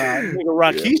 Nah, nigga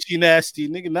Rikishi nasty,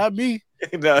 nigga, not me.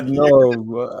 No,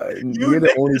 you're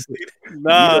the only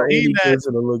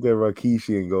person to look at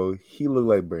Rikishi and go, he looked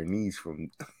like Bernice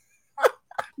from.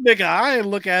 Nigga, I ain't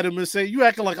look at him and say, you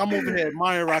acting like I'm over here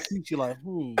admiring Rikishi, like,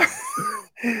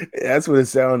 That's what it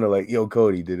sounded like. Yo,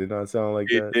 Cody, did it not sound like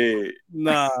that? Did.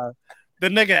 Nah, the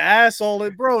nigga ass all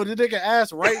it, bro. The nigga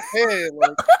ass right here,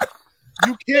 like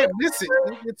you can't miss it.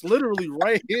 It's literally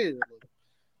right here.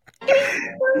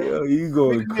 Yo, you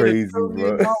going crazy,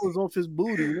 bro. Off his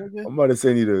booty, nigga. I'm about to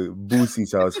send you to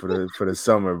Boosie's house for the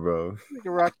summer, bro.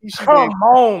 Nigga, Rikishi Come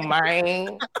on,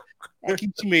 man.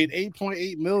 Rikishi made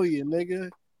 $8.8 million, nigga,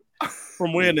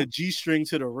 from wearing a G-string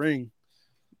to the ring.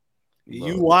 Bro.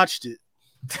 You watched it.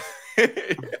 Don't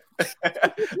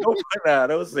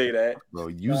say that. Bro,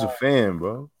 you's a fan,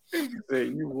 bro.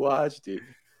 You watched it.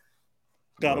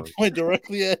 Got to point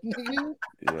directly at nigga.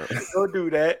 Yeah. Don't do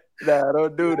that. Nah,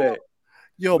 don't do that.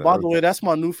 Yo, by the way, that's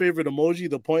my new favorite emoji,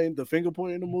 the finger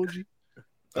pointing emoji.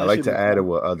 I like to add it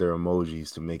with other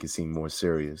emojis to make it seem more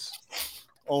serious.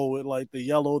 Oh, with like the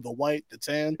yellow, the white, the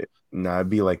tan? Nah, it'd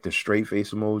be like the straight face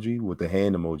emoji with the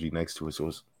hand emoji next to it. So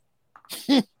it's...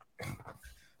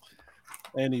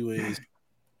 Anyways,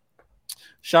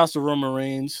 shouts to Roman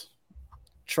Reigns.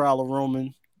 Trial of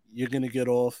Roman. You're going to get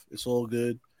off. It's all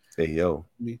good. Hey, yo.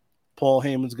 Paul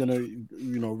Heyman's going to,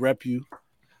 rep you.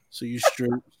 So you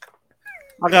straight.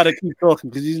 I got to keep talking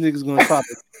because these niggas going to try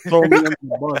to throw me under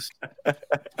the bus.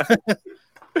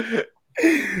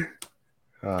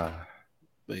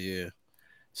 But yeah,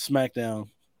 SmackDown.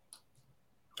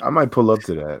 I might pull up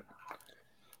to that.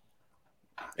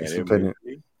 It's depending.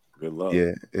 Good luck.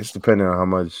 Yeah, it's depending on how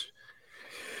much.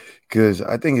 Because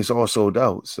I think it's all sold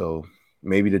out. So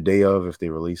maybe the day of, if they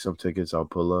release some tickets, I'll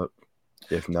pull up.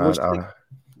 If not,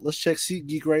 let's check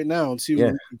SeatGeek right now and see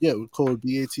what we can get with code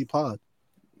BAT Pod.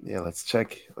 Yeah, let's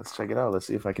check it out. Let's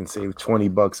see if I can save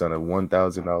 $20 on a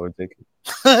 $1,000 ticket.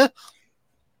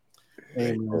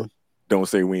 Hey, don't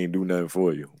say we ain't do nothing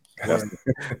for you. That's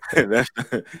the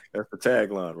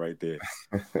tagline right there.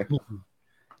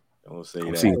 Don't say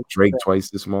I'm that. seeing Drake twice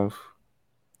this month.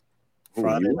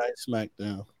 Friday Night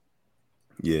SmackDown.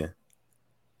 Yeah.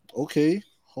 Okay,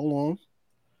 hold on.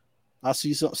 I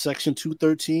see some section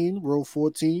 213, row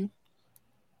 14.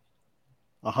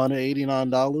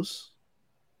 $189.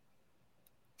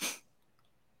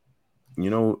 You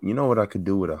know what I could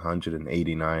do with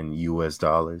 189 US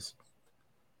dollars?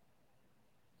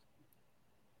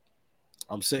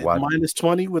 I'm saying minus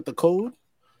 20 with the code.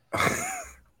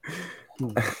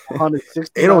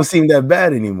 It don't seem that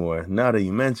bad anymore now that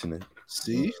you mention it.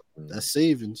 See, that's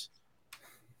savings.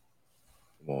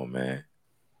 Come on, man.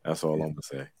 That's all I'm gonna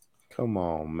say. Come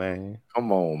on, man.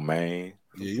 Come on, man.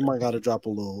 Yeah, you might gotta drop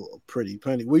a pretty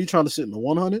penny. Were you trying to sit in the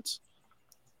 100s?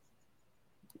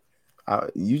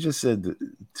 You just said the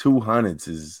 200s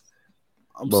is.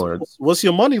 What's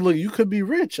your money look? You could be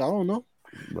rich. I don't know.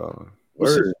 Bro,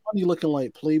 what's your money looking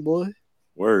like, Playboy?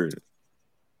 Word.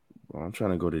 Bro, I'm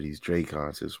trying to go to these Drake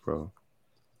concerts, bro.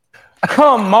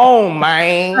 Come on,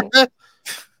 man.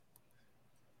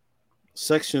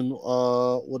 Section,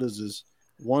 what is this?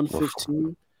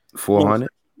 115? 400?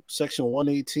 Section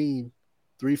 118,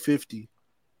 350.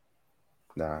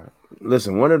 Nah.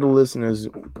 Listen, one of the listeners,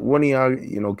 one of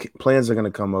y'all, plans are gonna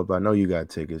come up. I know you got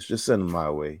tickets. Just send them my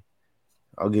way.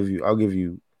 I'll give you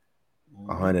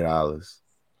 $100.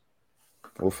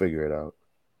 We'll figure it out.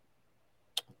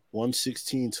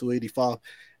 116, 285.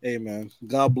 Hey man,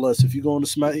 God bless. If you go on to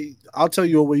Smack, I'll tell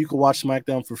you a way you can watch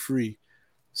SmackDown for free.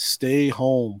 Stay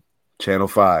home. Channel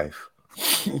 5.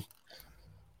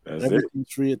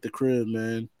 Everything's free at the crib,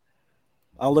 man.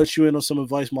 I'll let you in on some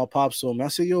advice my pops told me. I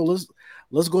said, yo, let's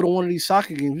go to one of these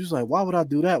soccer games. He was like, why would I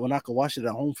do that when I could watch it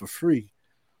at home for free?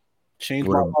 Change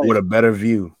my life. With a better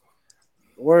view.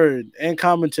 Word and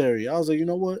commentary. I was like, you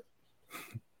know what?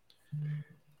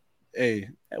 Hey,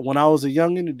 when I was a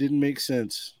youngin', it didn't make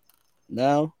sense.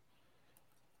 Now,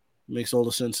 it makes all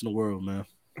the sense in the world, man.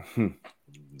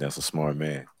 That's a smart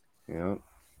man. Yeah.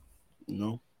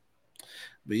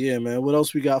 But yeah, man, what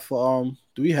else we got for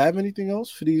do we have anything else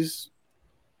for these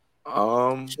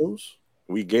shows?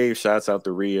 We gave shots out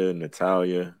to Rhea and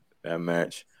Natalia that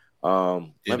match. Yeah,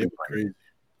 they went crazy.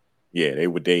 Yeah,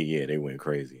 they went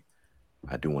crazy.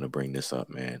 I do want to bring this up,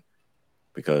 man,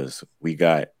 because we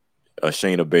got a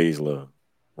Shayna Baszler,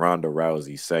 Ronda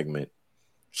Rousey segment.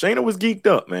 Shayna was geeked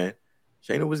up, man.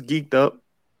 Shayna was geeked up.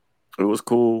 It was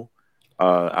cool.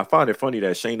 I find it funny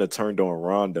that Shayna turned on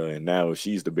Ronda and now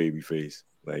she's the baby face.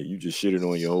 Like, you just shitted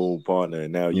on your whole partner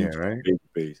and now you the baby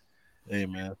face. Hey,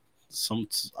 man.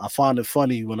 I find it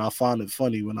funny when I find it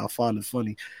funny when I find it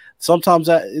funny. Sometimes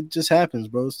it just happens,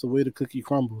 bro. It's the way the cookie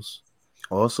crumbles.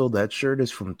 Also, that shirt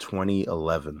is from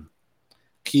 2011.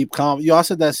 Keep calm. Yo, I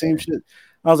said that same shit.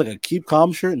 I was like, a keep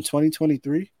calm shirt in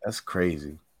 2023? That's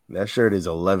crazy. That shirt is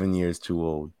 11 years too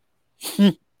old.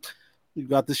 You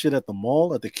got this shit at the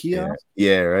mall, at the kiosk?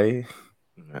 Yeah, right?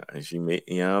 She made,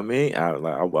 you know what I mean? I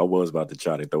was about to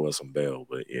try to throw her some bail,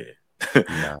 but yeah.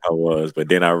 I was. But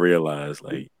then I realized,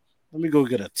 like, let me go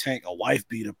get a wife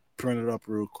beater printed up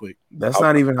real quick. That's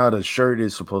not even how the shirt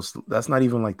is supposed to. That's not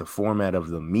even like the format of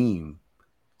the meme.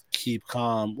 Keep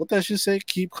calm. What that shit say?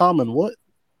 Keep calm and what?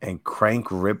 And crank,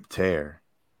 rip, tear.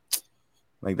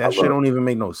 Like, that shit don't even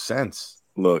make no sense.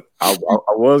 Look, I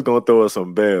was gonna throw her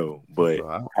some bail, but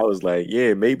I was like,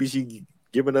 yeah, maybe she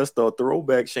giving us the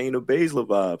throwback Shayna Baszler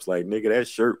vibes. Like, nigga, that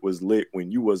shirt was lit when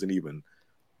you wasn't even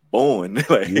born.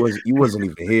 Like, you wasn't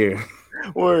even here.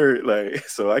 Word, like,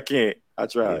 so I can't. I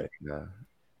tried. Yeah, nah.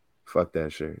 Fuck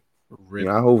that shirt.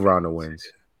 I hope Ronda wins.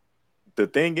 The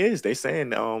thing is, they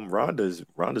saying Ronda's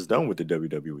done with the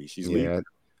WWE. She's leaving.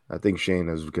 I think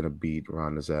Shayna's gonna beat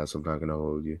Ronda's ass. I'm not gonna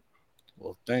hold you.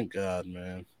 Well, thank God,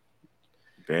 man.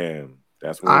 Damn,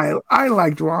 that's what I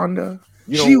liked Ronda.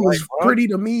 She was pretty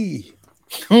to me.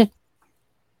 I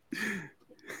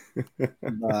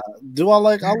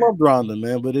love Ronda,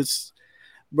 man, but it's,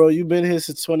 bro, you've been here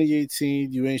since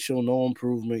 2018. You ain't shown no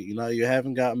improvement. You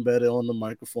haven't gotten better on the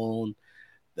microphone.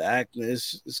 The acting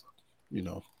is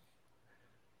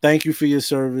thank you for your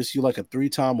service. You like a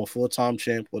 3-time or 4-time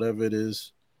champ, whatever it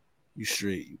is. You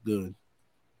straight, you good.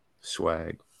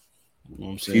 Swag. You know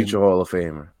what I'm saying? Future Hall of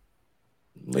Famer.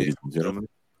 Ladies and gentlemen,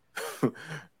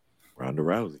 Ronda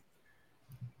Rousey.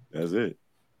 That's it.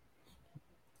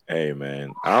 Hey,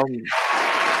 man.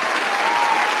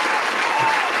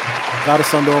 Gotta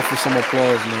send off for some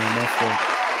applause, man. My fault.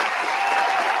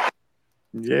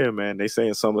 Yeah, man. They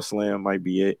saying SummerSlam might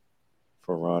be it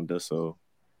for Ronda, so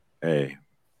hey,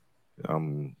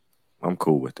 I'm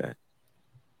cool with that.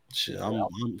 Shit,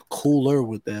 I'm cooler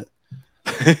with that.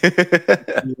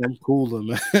 I'm cooler,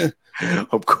 man.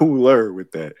 I'm cooler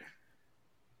with that.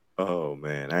 Oh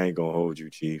man, I ain't gonna hold you,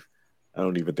 Chief. I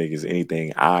don't even think there's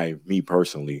anything me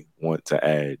personally, want to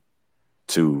add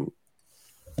to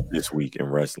this week in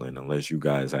wrestling, unless you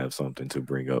guys have something to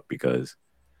bring up, because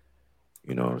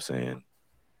you know what I'm saying.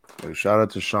 Yo, shout out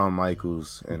to Shawn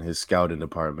Michaels and his scouting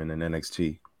department in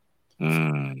NXT.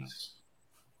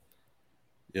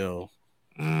 Yo.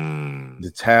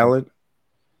 The talent.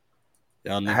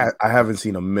 Y'all I haven't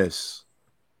seen a miss.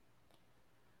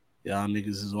 Y'all niggas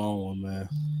is on one, man.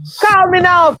 Call me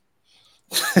now.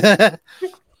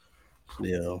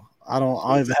 Yo, I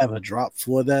don't even have a drop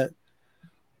for that.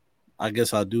 I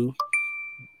guess I do.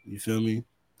 You feel me?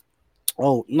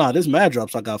 Oh, nah, there's mad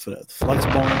drops I got for that. Flex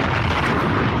bone.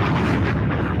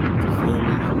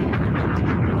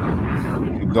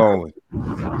 Keep going.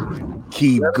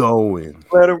 Keep going.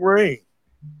 Let it ring.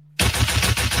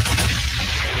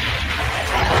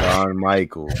 Shawn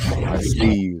Michaels, I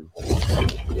see you.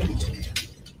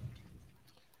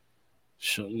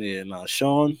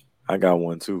 Sean. I got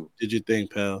one too. Did you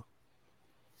think, pal?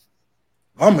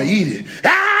 I'ma eat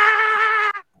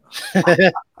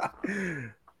it.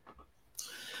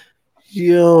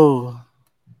 Yo.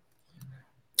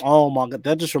 Oh my god,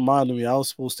 that just reminded me. I was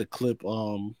supposed to clip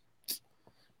oh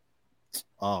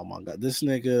my god, this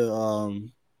nigga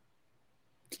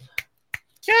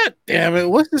God damn it,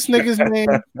 what's this nigga's name?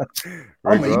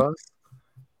 Rick Ross?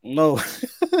 No.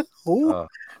 Who?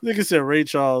 Nigga said Ray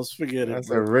Charles. Forget it. That's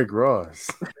a Rick Ross.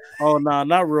 Oh nah,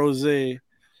 not Rose. This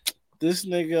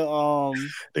nigga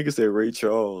Nigga said Ray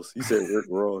Charles. You said Rick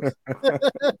Ross.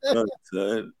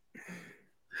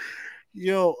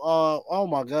 Yo, oh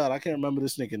my god, I can't remember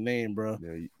this nigga name, bro.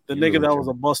 Yeah, the nigga that was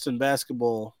a Boston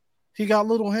basketball. He got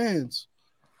little hands.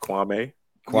 Kwame.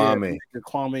 Yeah,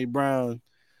 Kwame Brown.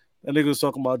 That nigga was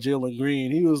talking about Jalen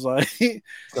Green. He was like,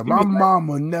 my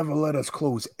mama never let us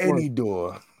close any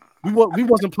door. We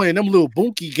wasn't playing them little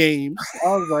bunky games.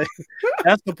 I was like,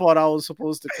 that's the part I was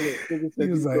supposed to clip. He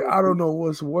was like, I don't know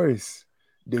what's worse.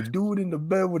 The dude in the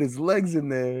bed with his legs in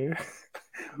there.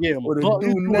 Yeah, or the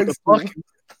dude next to him.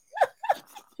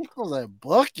 I was like,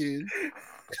 bucking.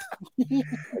 I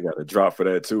got a drop for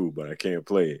that too, but I can't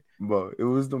play it. But it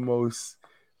was the most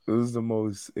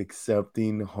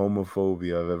accepting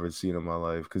homophobia I've ever seen in my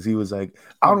life. Because he was like,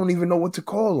 I don't even know what to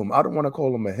call him. I don't want to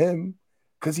call him a him.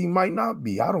 Because he might not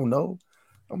be. I don't know.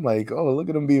 I'm like, oh, look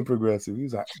at him being progressive.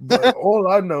 He's like, but all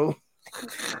I know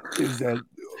is that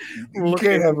you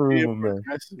can't have a room, man.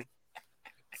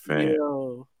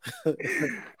 Yo.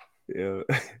 Yeah.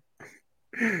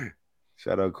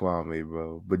 Shout out Kwame,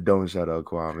 bro. But don't shout out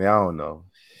Kwame. I don't know.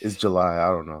 It's July. I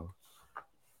don't know.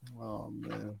 Oh,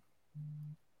 man.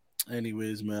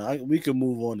 Anyways, man, we can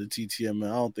move on to TTM, man.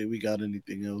 I don't think we got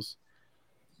anything else.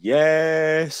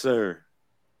 Yes, sir.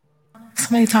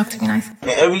 Somebody talk to me nice. And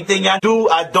everything I do,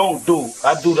 I don't do.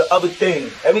 I do the other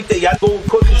thing. Everything I go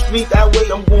across the street that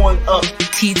way, I'm going up.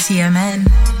 TTMN.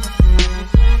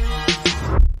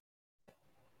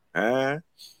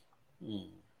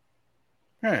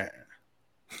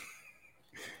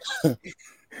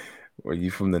 Were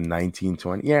you from the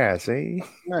 1920s? Yeah, see?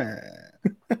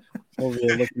 Over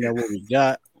there looking at what we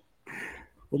got.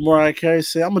 What Mariah Carey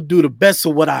said, I'm going to do the best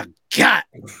of what I got.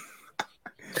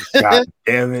 God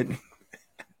damn it.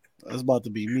 That's about to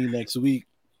be me next week.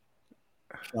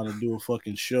 Trying to do a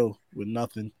fucking show with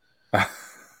nothing. All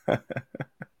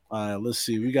right, let's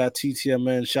see. We got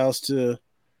TTMN. Shouts to,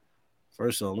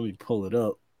 first of all, let me pull it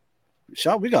up.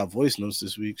 We got voice notes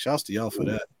this week. Shouts to y'all for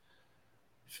that.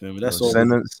 You feel me? That's all.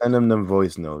 Send them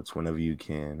voice notes whenever you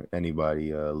can.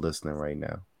 Anybody listening right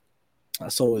now.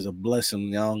 That's always a blessing.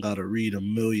 Y'all don't got to read a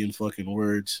million fucking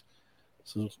words.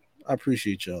 So I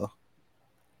appreciate y'all.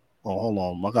 Oh, hold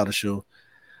on. I got to show.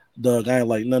 Doug, I ain't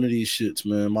like none of these shits,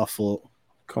 man. My fault.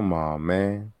 Come on,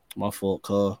 man. My fault,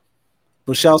 Carl.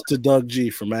 But shouts to Doug G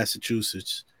from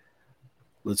Massachusetts.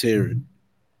 Let's hear it.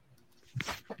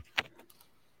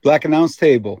 Black Announce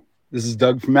Table. This is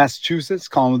Doug from Massachusetts,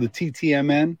 calling with the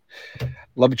TTMN.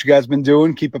 Love what you guys been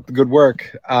doing. Keep up the good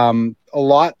work. A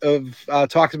lot of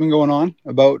talk has been going on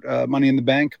about Money in the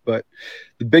Bank, but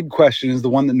the big question is the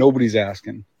one that nobody's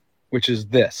asking, which is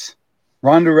this.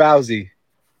 Ronda Rousey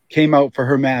came out for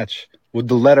her match with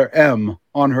the letter M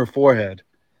on her forehead.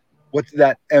 What did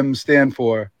that M stand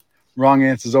for? Wrong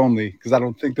answers only, because I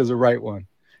don't think there's a right one.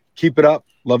 Keep it up.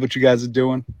 Love what you guys are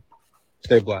doing.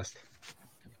 Stay blessed.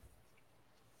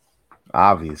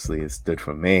 Obviously, it stood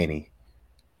for Manny.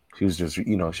 She was just, she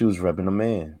was repping a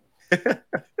man.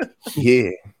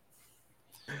 Yeah.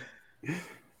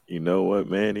 You know what,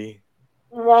 Manny?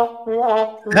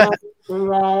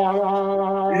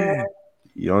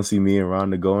 You don't see me and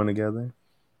Rhonda going together?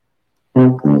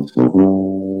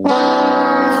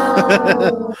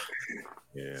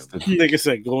 Yeah. Nigga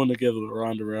said going together with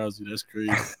Ronda Rousey. That's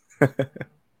crazy.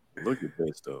 Look at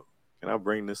this, though. Can I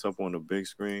bring this up on the big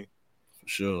screen? For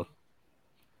sure.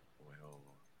 Wait, hold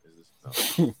on. Is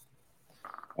this... no.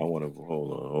 I want to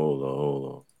hold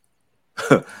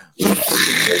on.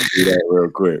 Let's do that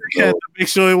real quick. You had to make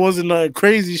sure it wasn't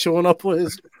crazy showing up for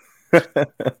his.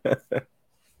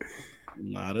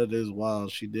 Nah, that is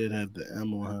wild. She did have the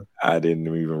M on her. I didn't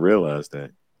even realize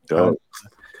that. Dog.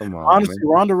 Come on. Honestly,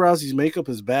 man. Ronda Rousey's makeup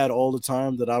is bad all the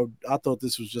time. That I thought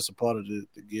this was just a part of the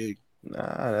gig.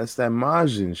 Nah, that's that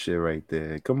Majin shit right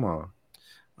there. Come on.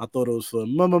 I thought it was for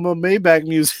Maybach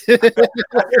music.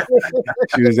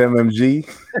 She was MMG.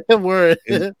 Word.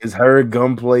 Is her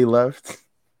gunplay left?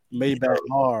 Maybach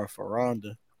R for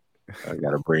Ronda. I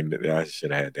gotta bring that. I should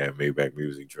have had that Maybach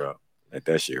music drop. Let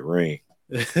that shit ring.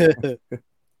 Good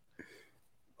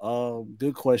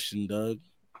question, Doug.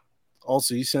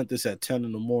 Also, you sent this at 10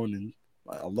 in the morning,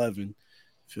 like 11.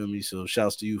 Feel me? So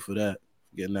shouts to you for that.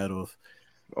 Getting that off.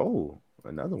 Oh,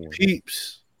 another one.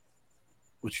 Peeps.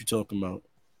 What you talking about?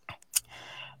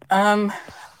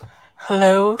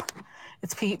 Hello.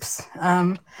 It's Peeps.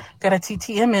 Got a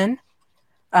TTMN.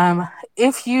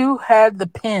 If you had the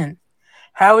pen,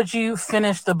 how would you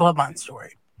finish the Bloodline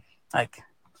story? Like,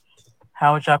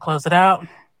 how would y'all close it out?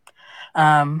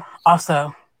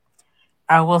 Also,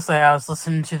 I will say I was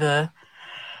listening to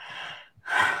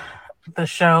the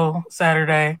show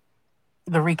Saturday,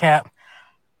 the recap.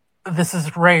 This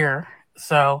is rare,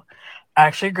 so I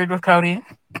actually agreed with Cody.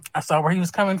 I saw where he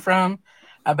was coming from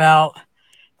about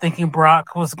thinking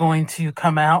Brock was going to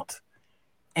come out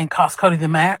and cost Cody the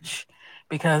match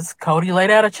because Cody laid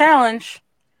out a challenge.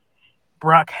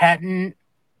 Brock hadn't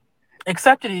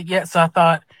accepted it yet, so I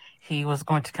thought he was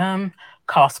going to come,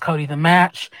 cost Cody the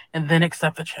match, and then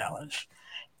accept the challenge.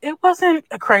 It wasn't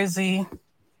a crazy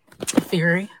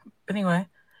theory. But anyway,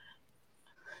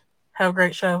 have a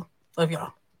great show. Love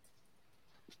y'all.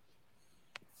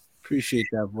 Appreciate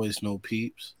that voice note,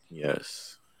 Peeps.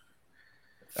 Yes.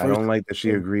 I don't like that she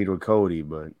agreed with Cody,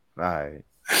 but all right.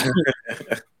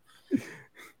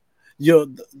 Yo,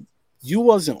 you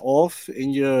wasn't off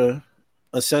in your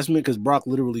assessment because Brock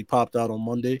literally popped out on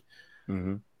Monday.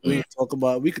 Mm-hmm. We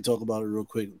could talk about it real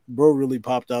quick. Bro really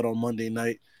popped out on Monday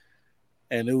night,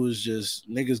 and it was just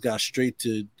niggas got straight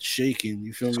to shaking.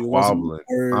 You feel me?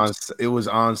 It was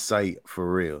on site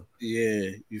for real.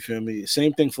 Yeah, you feel me?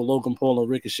 Same thing for Logan Paul and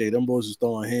Ricochet. Them boys was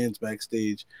throwing hands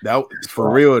backstage. That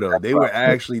for real though. They were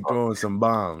actually throwing some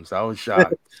bombs. I was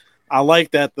shocked. I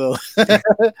like that though.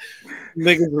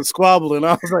 Niggas were squabbling.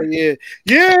 I was like,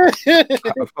 yeah.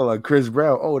 I felt like Chris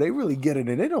Brown. Oh, they really getting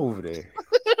it in over there.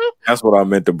 That's what I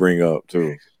meant to bring up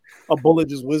too. A bullet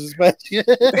just whizzes past you.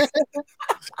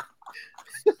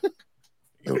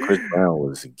 Yo, Chris Brown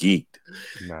was geeked.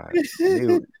 Nah,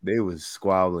 they was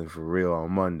squabbling for real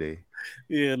on Monday.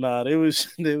 Yeah, nah, they was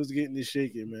getting it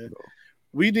shaking, man.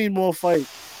 We need more fight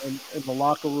in the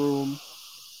locker room,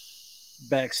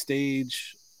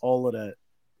 backstage, all of that.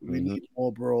 We need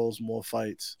more brawls, more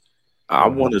fights. I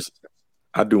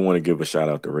do want to give a shout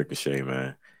out to Ricochet,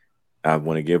 man. I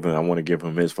want to give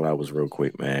him his flowers real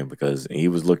quick, man, because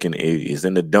he's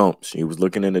in the dumps. He was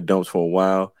looking in the dumps for a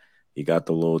while. He got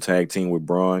the little tag team with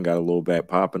Braun, got a little back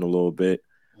popping a little bit.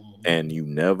 And you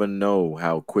never know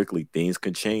how quickly things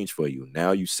can change for you.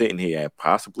 Now you sitting here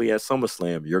possibly at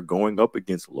SummerSlam, you're going up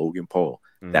against Logan Paul.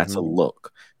 That's a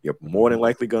look. You're more than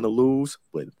likely going to lose,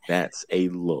 but that's a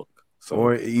look. So,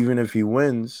 or even if he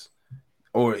wins,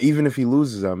 or even if he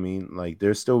loses, I mean, like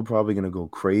they're still probably going to go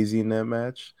crazy in that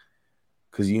match.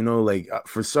 Because, like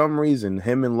for some reason,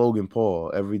 him and Logan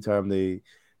Paul, every time they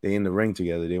in the ring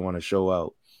together, they want to show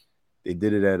out. They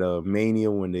did it at Mania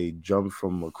when they jumped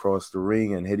from across the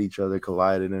ring and hit each other,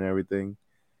 collided and everything.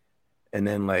 And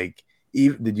then,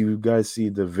 did you guys see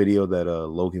the video that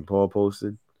Logan Paul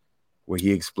posted where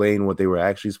he explained what they were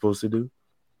actually supposed to do?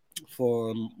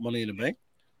 For Money in the Bank?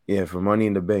 Yeah, for Money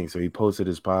in the Bank. So he posted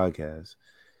his podcast.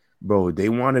 Bro, they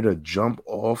wanted to jump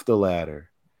off the ladder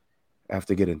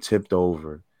after getting tipped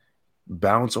over,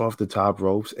 bounce off the top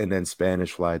ropes, and then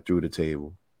Spanish fly through the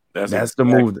table. That's the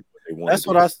move. That's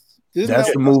what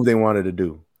That's the move they wanted to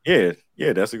do. Yeah,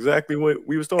 that's exactly what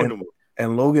we was talking about.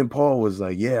 And Logan Paul was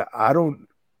like, "Yeah, I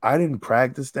didn't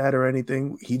practice that or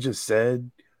anything. He just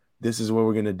said this is what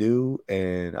we're gonna do,"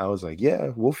 and I was like,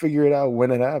 "Yeah, we'll figure it out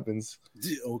when it happens."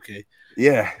 Okay.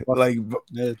 Yeah,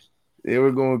 they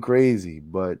were going crazy.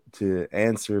 But to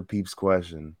answer Peep's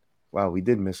question, wow, we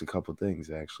did miss a couple things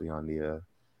actually on the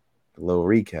little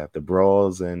recap, the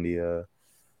brawls and the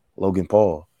Logan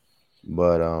Paul.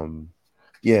 But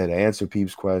yeah, to answer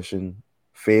Peep's question,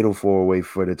 fatal 4-way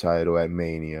for the title at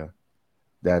Mania.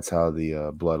 That's how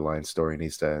the Bloodline story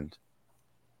needs to end.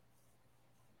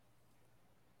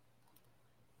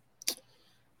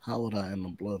 How would I end the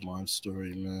Bloodline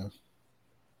story, man?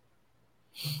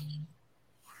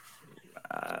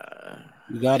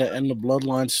 You got to end the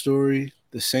bloodline story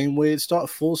the same way it started,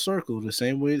 full circle, the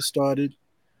same way it started.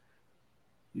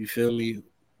 You feel me?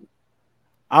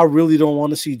 I really don't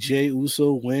want to see Jay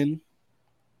Uso win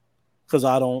because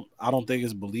I don't think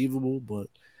it's believable. But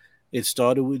it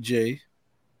started with Jay.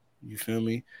 You feel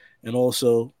me? And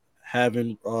also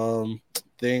having Paul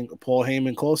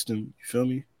Heyman cost him. You feel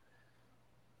me?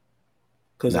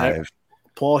 Because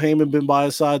Paul Heyman been by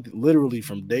his side literally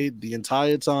from the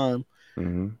entire time.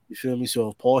 Mm-hmm. You feel me? So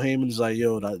if Paul Heyman is like,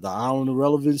 yo, the island of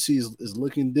relevancy is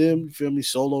looking dim, you feel me?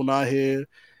 Solo not here,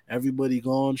 everybody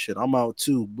gone, shit, I'm out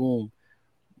too. Boom.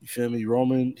 You feel me?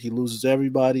 Roman, he loses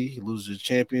everybody, he loses the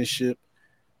championship.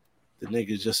 The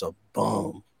nigga's just a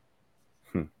bum.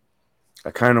 I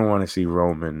kind of want to see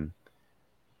Roman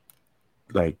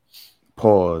like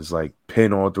pause, like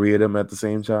pin all three of them at the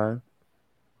same time.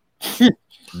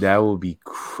 That would be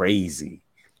crazy.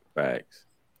 Facts.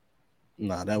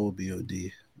 Nah, that would be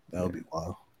OD. That would be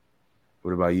wild.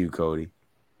 What about you, Cody?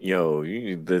 Yo,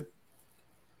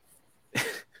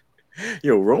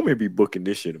 Roman be booking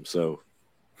this shit himself.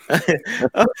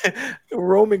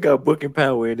 Roman got booking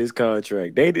power in his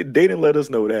contract. They didn't let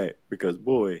us know that because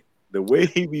boy, the way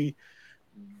he be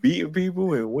beating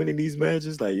people and winning these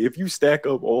matches, like if you stack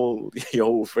up all your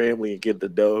whole family and get the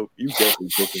dub, you definitely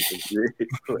booking some shit.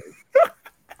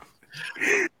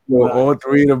 All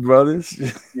three of the brothers.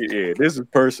 Yeah, this is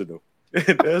personal.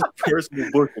 That's personal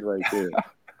booking right there.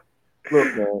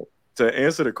 Look, man, to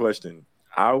answer the question,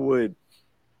 I would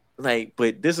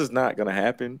but this is not gonna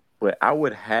happen. But I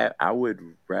would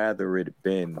rather it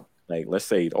been like, let's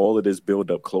say all of this build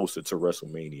up closer to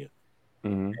WrestleMania,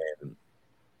 and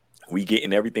we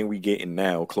getting everything we getting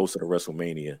now closer to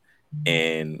WrestleMania,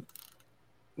 and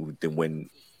then when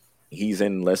he's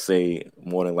in, let's say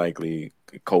more than likely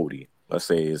Cody, let's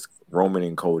say it's Roman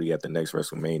and Cody at the next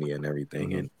WrestleMania and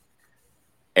everything, and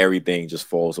everything just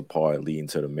falls apart leading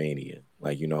to the Mania.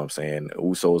 Like, you know what I'm saying?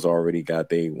 Usos already got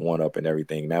they one up and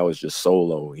everything. Now it's just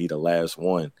Solo. He the last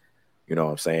one. You know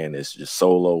what I'm saying? It's just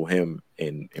Solo, him,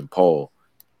 and Paul.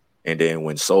 And then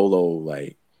when Solo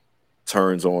like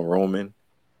turns on Roman,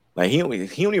 like he don't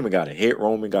even gotta hit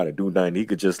Roman, gotta do nothing. He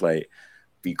could just like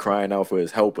be crying out for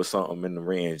his help or something in the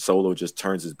ring. And Solo just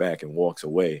turns his back and walks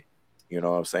away. You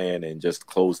know what I'm saying? And just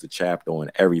close the chapter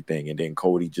on everything. And then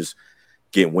Cody just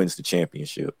wins the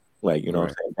championship. Like, you know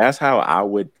what I'm saying? That's how I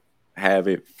would have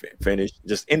it finished.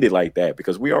 Just end it like that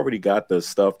because we already got the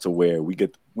stuff to where we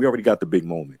already got the big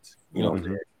moments. You know what I'm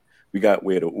saying? We got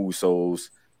where the Usos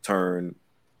turn,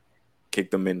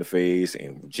 kick them in the face,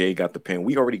 and Jay got the pin.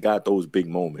 We already got those big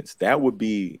moments. That would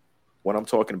be what I'm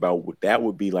talking about. That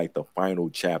would be like the final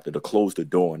chapter to close the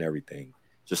door on everything.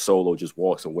 Just Solo just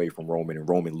walks away from Roman and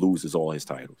Roman loses all his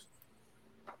titles.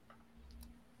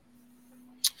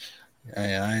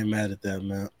 I ain't mad at that,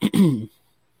 man.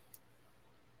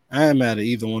 I ain't mad at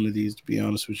either one of these, to be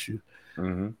honest with you.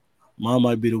 Mine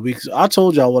might be the weakest. I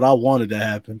told y'all what I wanted to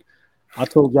happen. I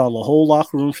told y'all the whole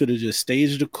locker room should have just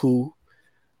staged a coup.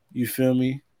 You feel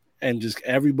me? And just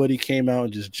everybody came out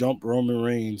and just jumped Roman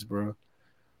Reigns, bro.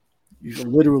 You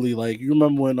literally, like, you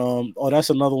remember when that's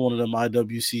another one of them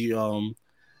IWC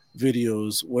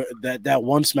videos where that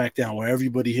one SmackDown where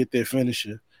everybody hit their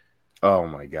finisher. Oh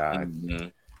my god.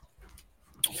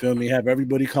 Feel me? Have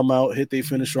everybody come out, hit their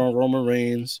finisher on Roman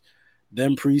Reigns,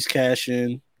 then Priest cash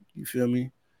in. You feel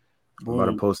me? I'm about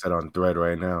to post that on Thread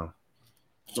right now.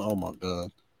 Oh my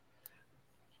god.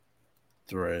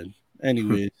 Thread.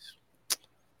 Anyways.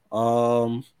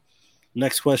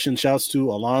 Next question. Shouts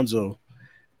to Alonzo.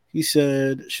 He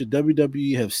said, should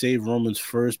WWE have saved Roman's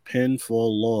first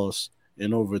pinfall loss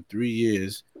in over 3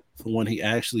 years for when he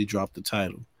actually dropped the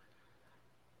title?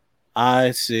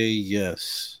 I say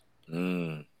yes.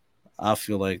 I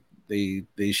feel like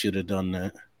they should have done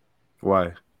that.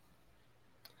 Why?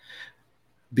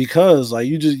 Because like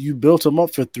you built him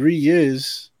up for 3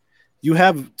 years. You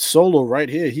have Solo right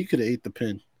here. He could have ate the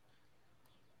pin.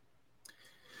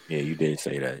 Yeah, you did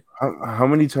say that. How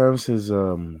many times has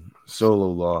Solo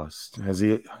lost? Has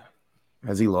he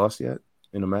lost yet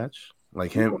in a match?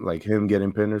 Like him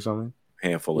getting pinned or something?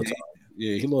 Handful of times.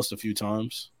 Yeah, he lost a few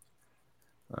times.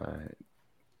 All right.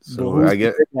 So I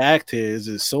get the act here. Is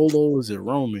it Solo? Is it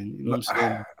Roman? You know what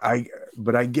I'm saying?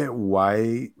 I get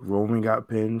why Roman got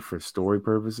pinned for story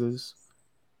purposes.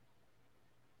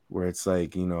 Where it's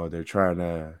like, you know, they're trying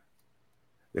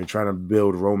to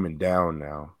build Roman down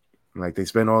now. Like they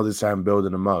spent all this time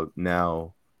building him up.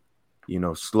 Now, you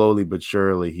know, slowly but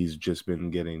surely he's just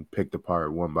been getting picked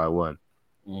apart one by one.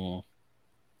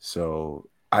 So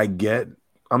I'm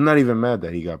not even mad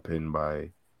that he got pinned by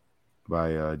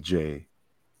Jay.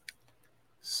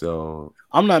 So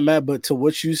I'm not mad, but to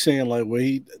what you saying, like where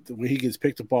he gets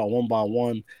picked apart one by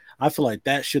one, I feel like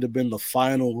that should have been the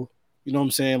final. You know what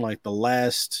I'm saying? Like the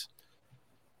last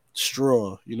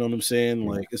straw. You know what I'm saying?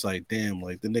 Like it's like damn,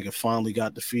 like the nigga finally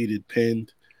got defeated,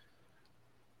 pinned,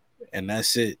 and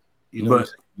that's it. You know, but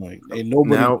like ain't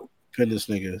nobody now pin this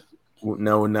nigga.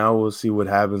 Now we'll see what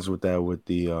happens with that with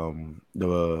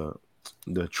the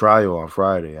trial on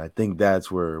Friday. I think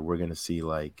that's where we're gonna see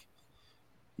like,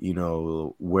 you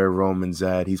know, where Roman's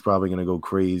at. He's probably gonna go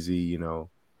crazy, you know,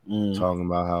 talking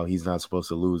about how he's not supposed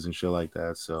to lose and shit like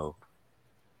that. So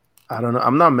I don't know.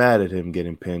 I'm not mad at him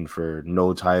getting pinned for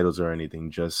no titles or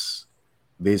anything, just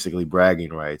basically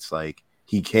bragging rights. Like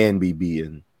he can be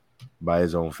beaten by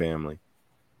his own family.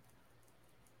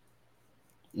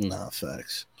 Nah,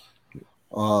 facts.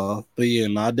 But yeah,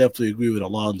 no, I definitely agree with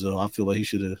Alonzo. I feel like he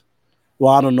should have.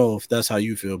 Well, I don't know if that's how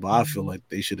you feel, but I feel like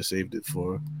they should have saved it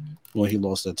for when he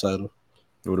lost that title.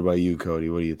 What about you, Cody?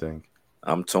 What do you think?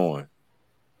 I'm torn.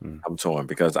 I'm torn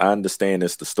because I understand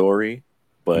it's the story,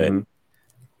 but you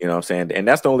know what I'm saying? And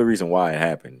that's the only reason why it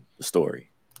happened, the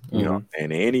story. You know,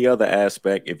 and any other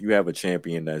aspect, if you have a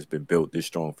champion that's been built this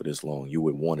strong for this long, you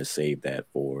would want to save that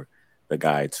for the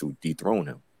guy to dethrone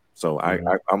him. So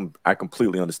I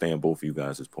completely understand both of you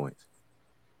guys' points.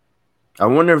 I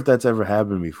wonder if that's ever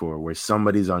happened before, where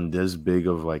somebody's on this big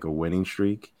of like a winning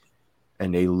streak,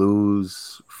 and they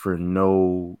lose for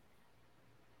no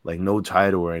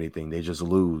title or anything. They just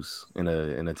lose in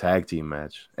a tag team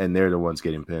match, and they're the ones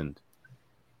getting pinned.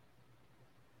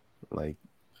 Like,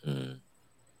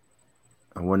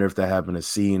 I wonder if that happened to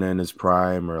Cena in his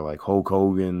prime or like Hulk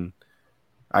Hogan.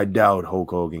 I doubt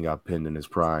Hulk Hogan got pinned in his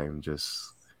prime,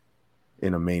 just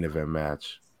in a main event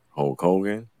match. Hulk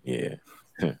Hogan? Yeah.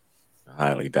 I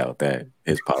highly doubt that.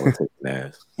 His politics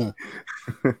ass.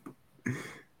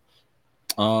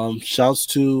 Shouts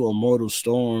to Immortal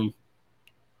Storm.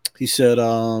 He said,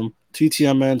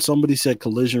 TTMN, somebody said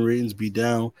collision ratings be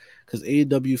down because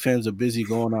AEW fans are busy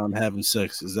going out and having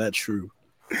sex. Is that true?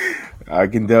 I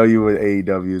can tell you what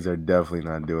AEWs are definitely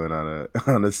not doing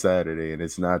on a Saturday, and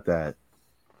it's not that.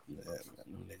 Yeah,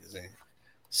 man, niggas ain't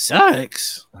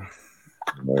sex.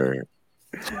 Word.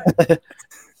 I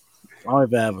don't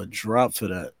even have a drop for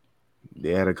that.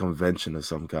 They had a convention of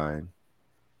some kind.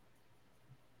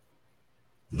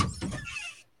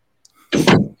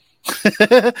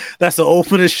 That's an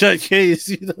open and shut case.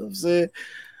 You know what I'm saying?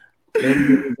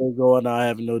 They're going out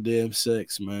having no damn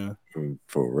sex, man.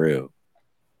 For real.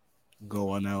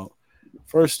 Going out.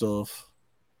 First off,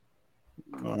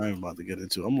 I ain't about to get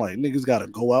into it. I'm like, niggas got to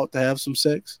go out to have some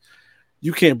sex.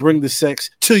 You can't bring the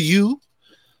sex to you.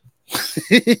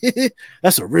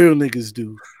 That's what real niggas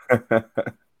do.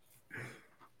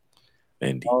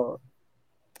 Indeed.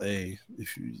 Hey,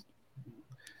 if you,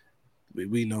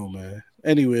 we know, man.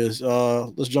 Anyways,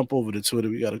 let's jump over to Twitter.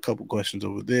 We got a couple questions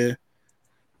over there.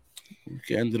 We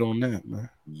can end it on that, man.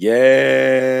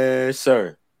 Yes,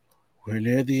 sir. We're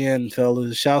near the end,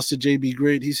 fellas. Shouts to JB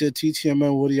Great. He said,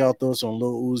 TTMN, what are y'all thoughts on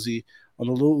Lil Uzi? On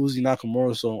the Lil Uzi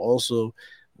Nakamura song, also,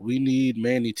 we need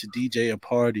Manny to DJ a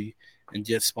party and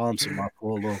get sponsored by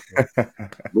Paul Loco.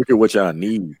 Look at what y'all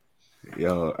need.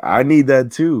 Yo, I need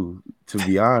that too, to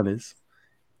be honest.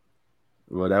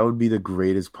 Well, that would be the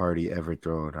greatest party ever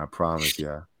thrown. I promise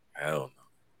you. Hell no.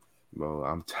 Bro,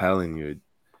 I'm telling you.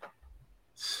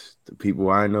 The people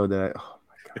I know that, oh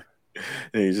my God.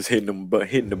 And he's just hitting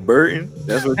the Burton.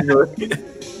 That's what you know.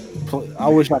 I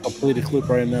wish I could play the clip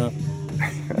right now.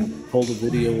 Pull the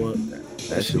video up.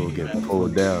 That shit will get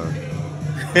pulled down.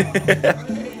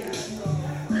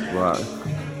 Wow.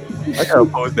 I gotta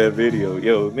post that video.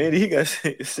 Yo, man, he got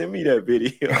send me that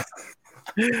video.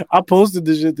 I posted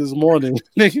this shit this morning.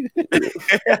 That's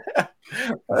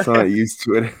not used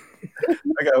to it.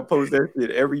 I gotta post that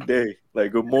shit every day.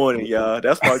 Like, good morning, y'all.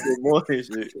 That's my good morning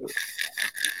shit.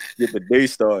 Get the day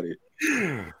started.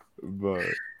 But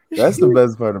that's the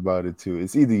best part about it too.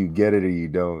 It's either you get it or you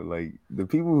don't. Like the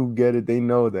people who get it, they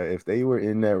know that if they were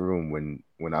in that room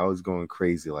when I was going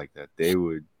crazy like that, they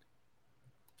would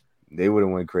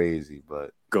have went crazy.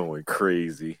 But going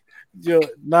crazy. Yo,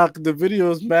 knock the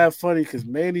video is mad funny because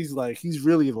Manny's like he's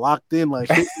really locked in, like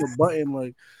hitting the button,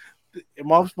 like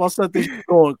my son thinks he's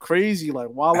going crazy, like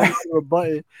while I'm hitting the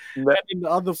button. And the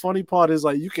other funny part is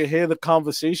like you can hear the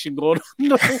conversation going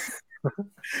on.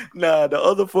 Nah, the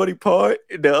other funny part,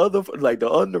 the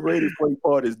underrated funny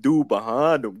part is dude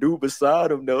behind him, dude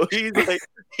beside him though. He's like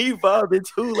he vibing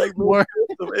too, like more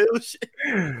some ill shit.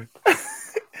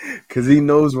 Cause he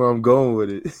knows where I'm going with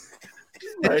it.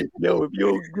 Like, yo, if you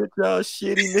don't get y'all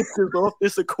shitty niggas off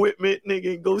this equipment,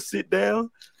 nigga, and go sit down,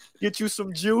 get you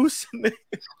some juice.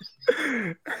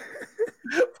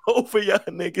 Both of y'all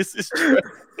niggas is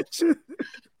trash.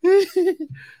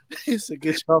 He said,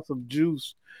 "Get y'all some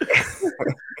juice."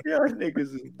 Y'all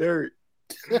niggas is dirt.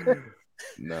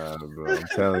 Nah, bro, I'm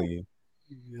telling you.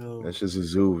 Yo. That's just a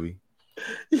Zuvi.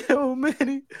 Yo,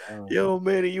 Manny. Yo,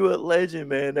 Manny, you a legend,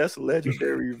 man. That's a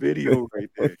legendary video right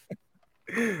there.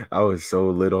 I was so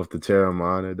lit off the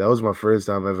Terramana. That was my first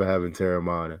time ever having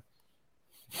Terramana.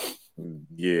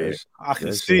 Yeah. I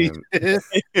can see.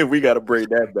 We got to bring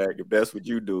that back if that's what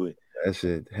you doing. That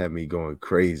shit had me going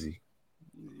crazy.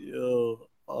 Yo,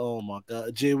 oh my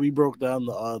God, Jay, we broke down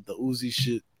the Uzi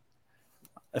shit.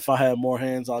 If I had more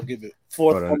hands, I'll give it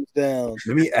 4 thumbs down.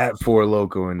 Let me add 4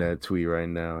 Loco in that tweet right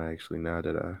now. Actually, now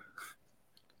that I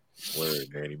word,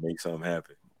 man, he make something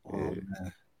happen. Oh,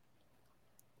 man.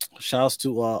 Shouts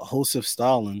to Joseph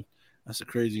Stalin. That's a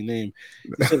crazy name.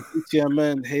 He said,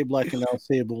 PTMN, hey, Black and Out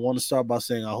Table. Want to start by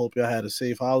saying I hope y'all had a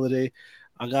safe holiday.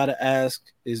 I gotta ask,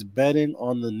 is betting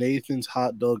on the Nathan's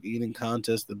hot dog eating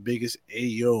contest the biggest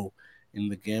AO in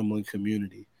the gambling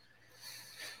community?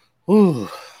 Ooh.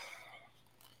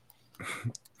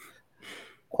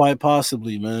 Quite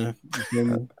possibly, man.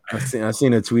 I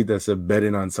seen a tweet that said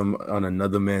betting on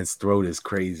another man's throat is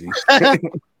crazy.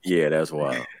 Yeah, that's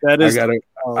wild. That is.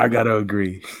 I gotta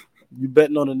agree. You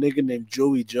betting on a nigga named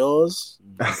Joey Jaws?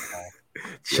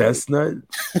 Chestnut?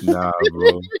 Nah,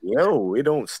 bro. Yo, it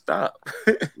don't stop.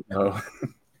 No.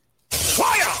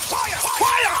 Fire! Fire!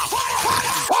 Fire!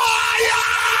 Fire!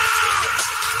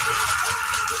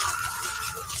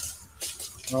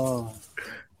 Oh,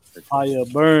 fire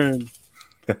burn.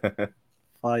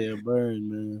 Fire burn,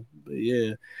 man. But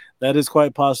yeah, that is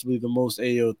quite possibly the most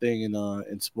AO thing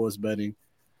in sports betting.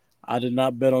 I did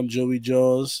not bet on Joey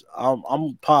Jaws.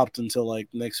 I'm popped until like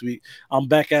next week. I'm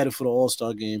back at it for the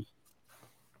All-Star game.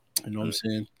 You know what I'm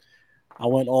saying? I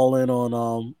went all in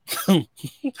on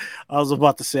I was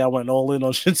about to say I went all in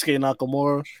on Shinsuke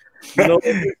Nakamura. You know,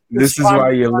 this is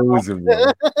why you're losing,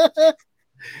 bro.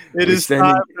 It is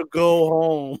time to go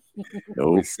home.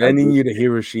 We're sending you to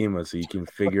Hiroshima so you can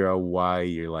figure out why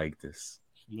you're like this.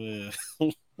 Yeah.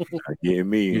 Yeah,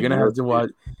 me. You're gonna have to watch.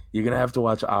 You're gonna have to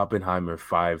watch Oppenheimer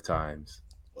 5 times.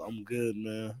 I'm good,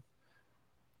 man.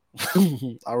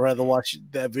 I'd rather watch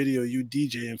that video you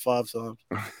DJing 5 times.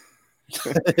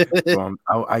 Bro,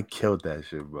 I killed that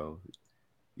shit, bro.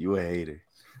 You a hater.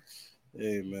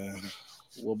 Hey, man.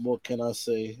 What more can I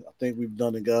say? I think we've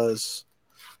done it, guys.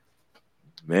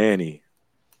 Manny,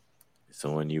 it's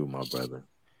on you, my brother.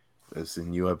 It's a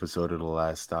new episode of The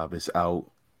Last Stop. It's out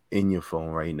in your phone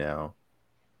right now.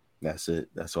 That's it.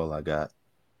 That's all I got.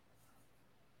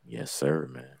 Yes, sir,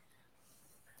 man.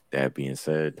 That being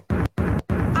said,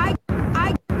 I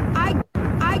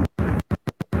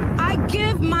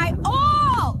give my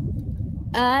all.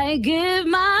 I give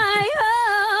my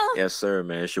all. yes, sir,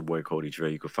 man. It's your boy Cody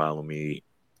Dre. You can follow me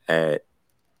at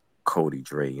Cody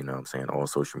Dre, you know what I'm saying, all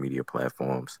social media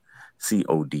platforms.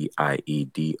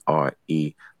 CODIEDRE.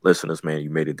 Listeners, man, you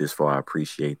made it this far. I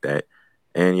appreciate that.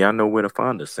 And y'all know where to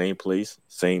find us. Same place,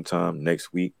 same time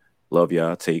next week. Love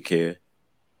y'all. Take care.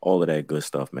 All of that good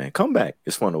stuff, man. Come back.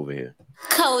 It's fun over here.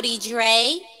 Cody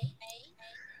Dre.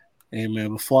 Hey, man,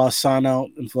 before I sign out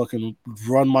and fucking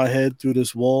run my head through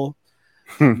this wall,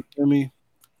 you hear me?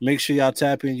 Make sure y'all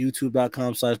tap in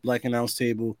youtube.com/Black Announce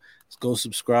Table. Go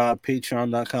subscribe.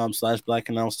 Patreon.com/Black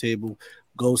Announce Table.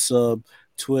 Go sub.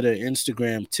 Twitter,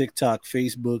 Instagram, TikTok,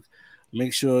 Facebook.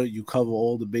 Make sure you cover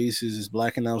all the bases. It's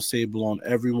Black Announce Table on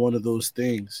every one of those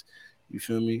things. You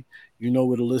feel me? You know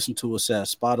where to listen to us at.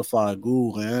 Spotify,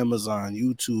 Google, Amazon,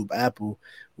 YouTube, Apple.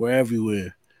 We're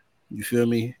everywhere. You feel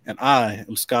me? And I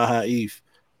am Sky High Eve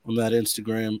on that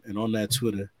Instagram and on that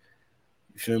Twitter.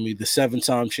 You feel me? The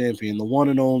 7-time champion, the one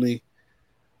and only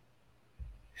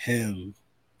him.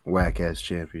 Whack ass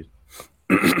champion.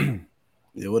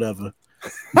 Yeah, whatever.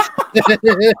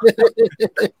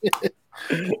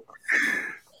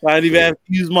 I didn't even have to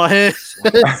use my hands.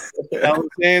 That was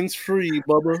hands free,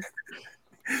 Bubba.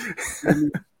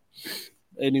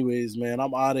 Anyways, man,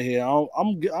 I'm out of here.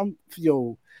 I'm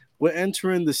yo. We're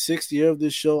entering the 6th year of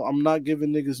this show. I'm not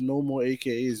giving niggas no more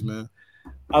AKAs, man.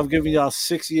 I've given y'all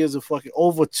 6 years of fucking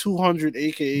over 200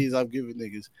 AKAs. I've given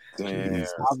niggas. Damn.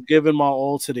 I've given my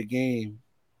all to the game.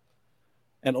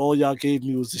 And all y'all gave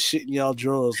me was the shit in y'all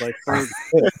drawers, like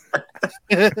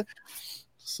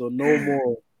so no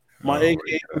more. My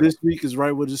AKA for this week is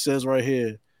right what it says right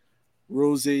here.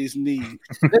 Rose's knee.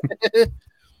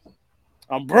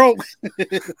 I'm broke.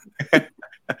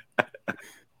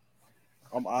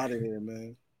 I'm out of here,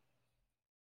 man.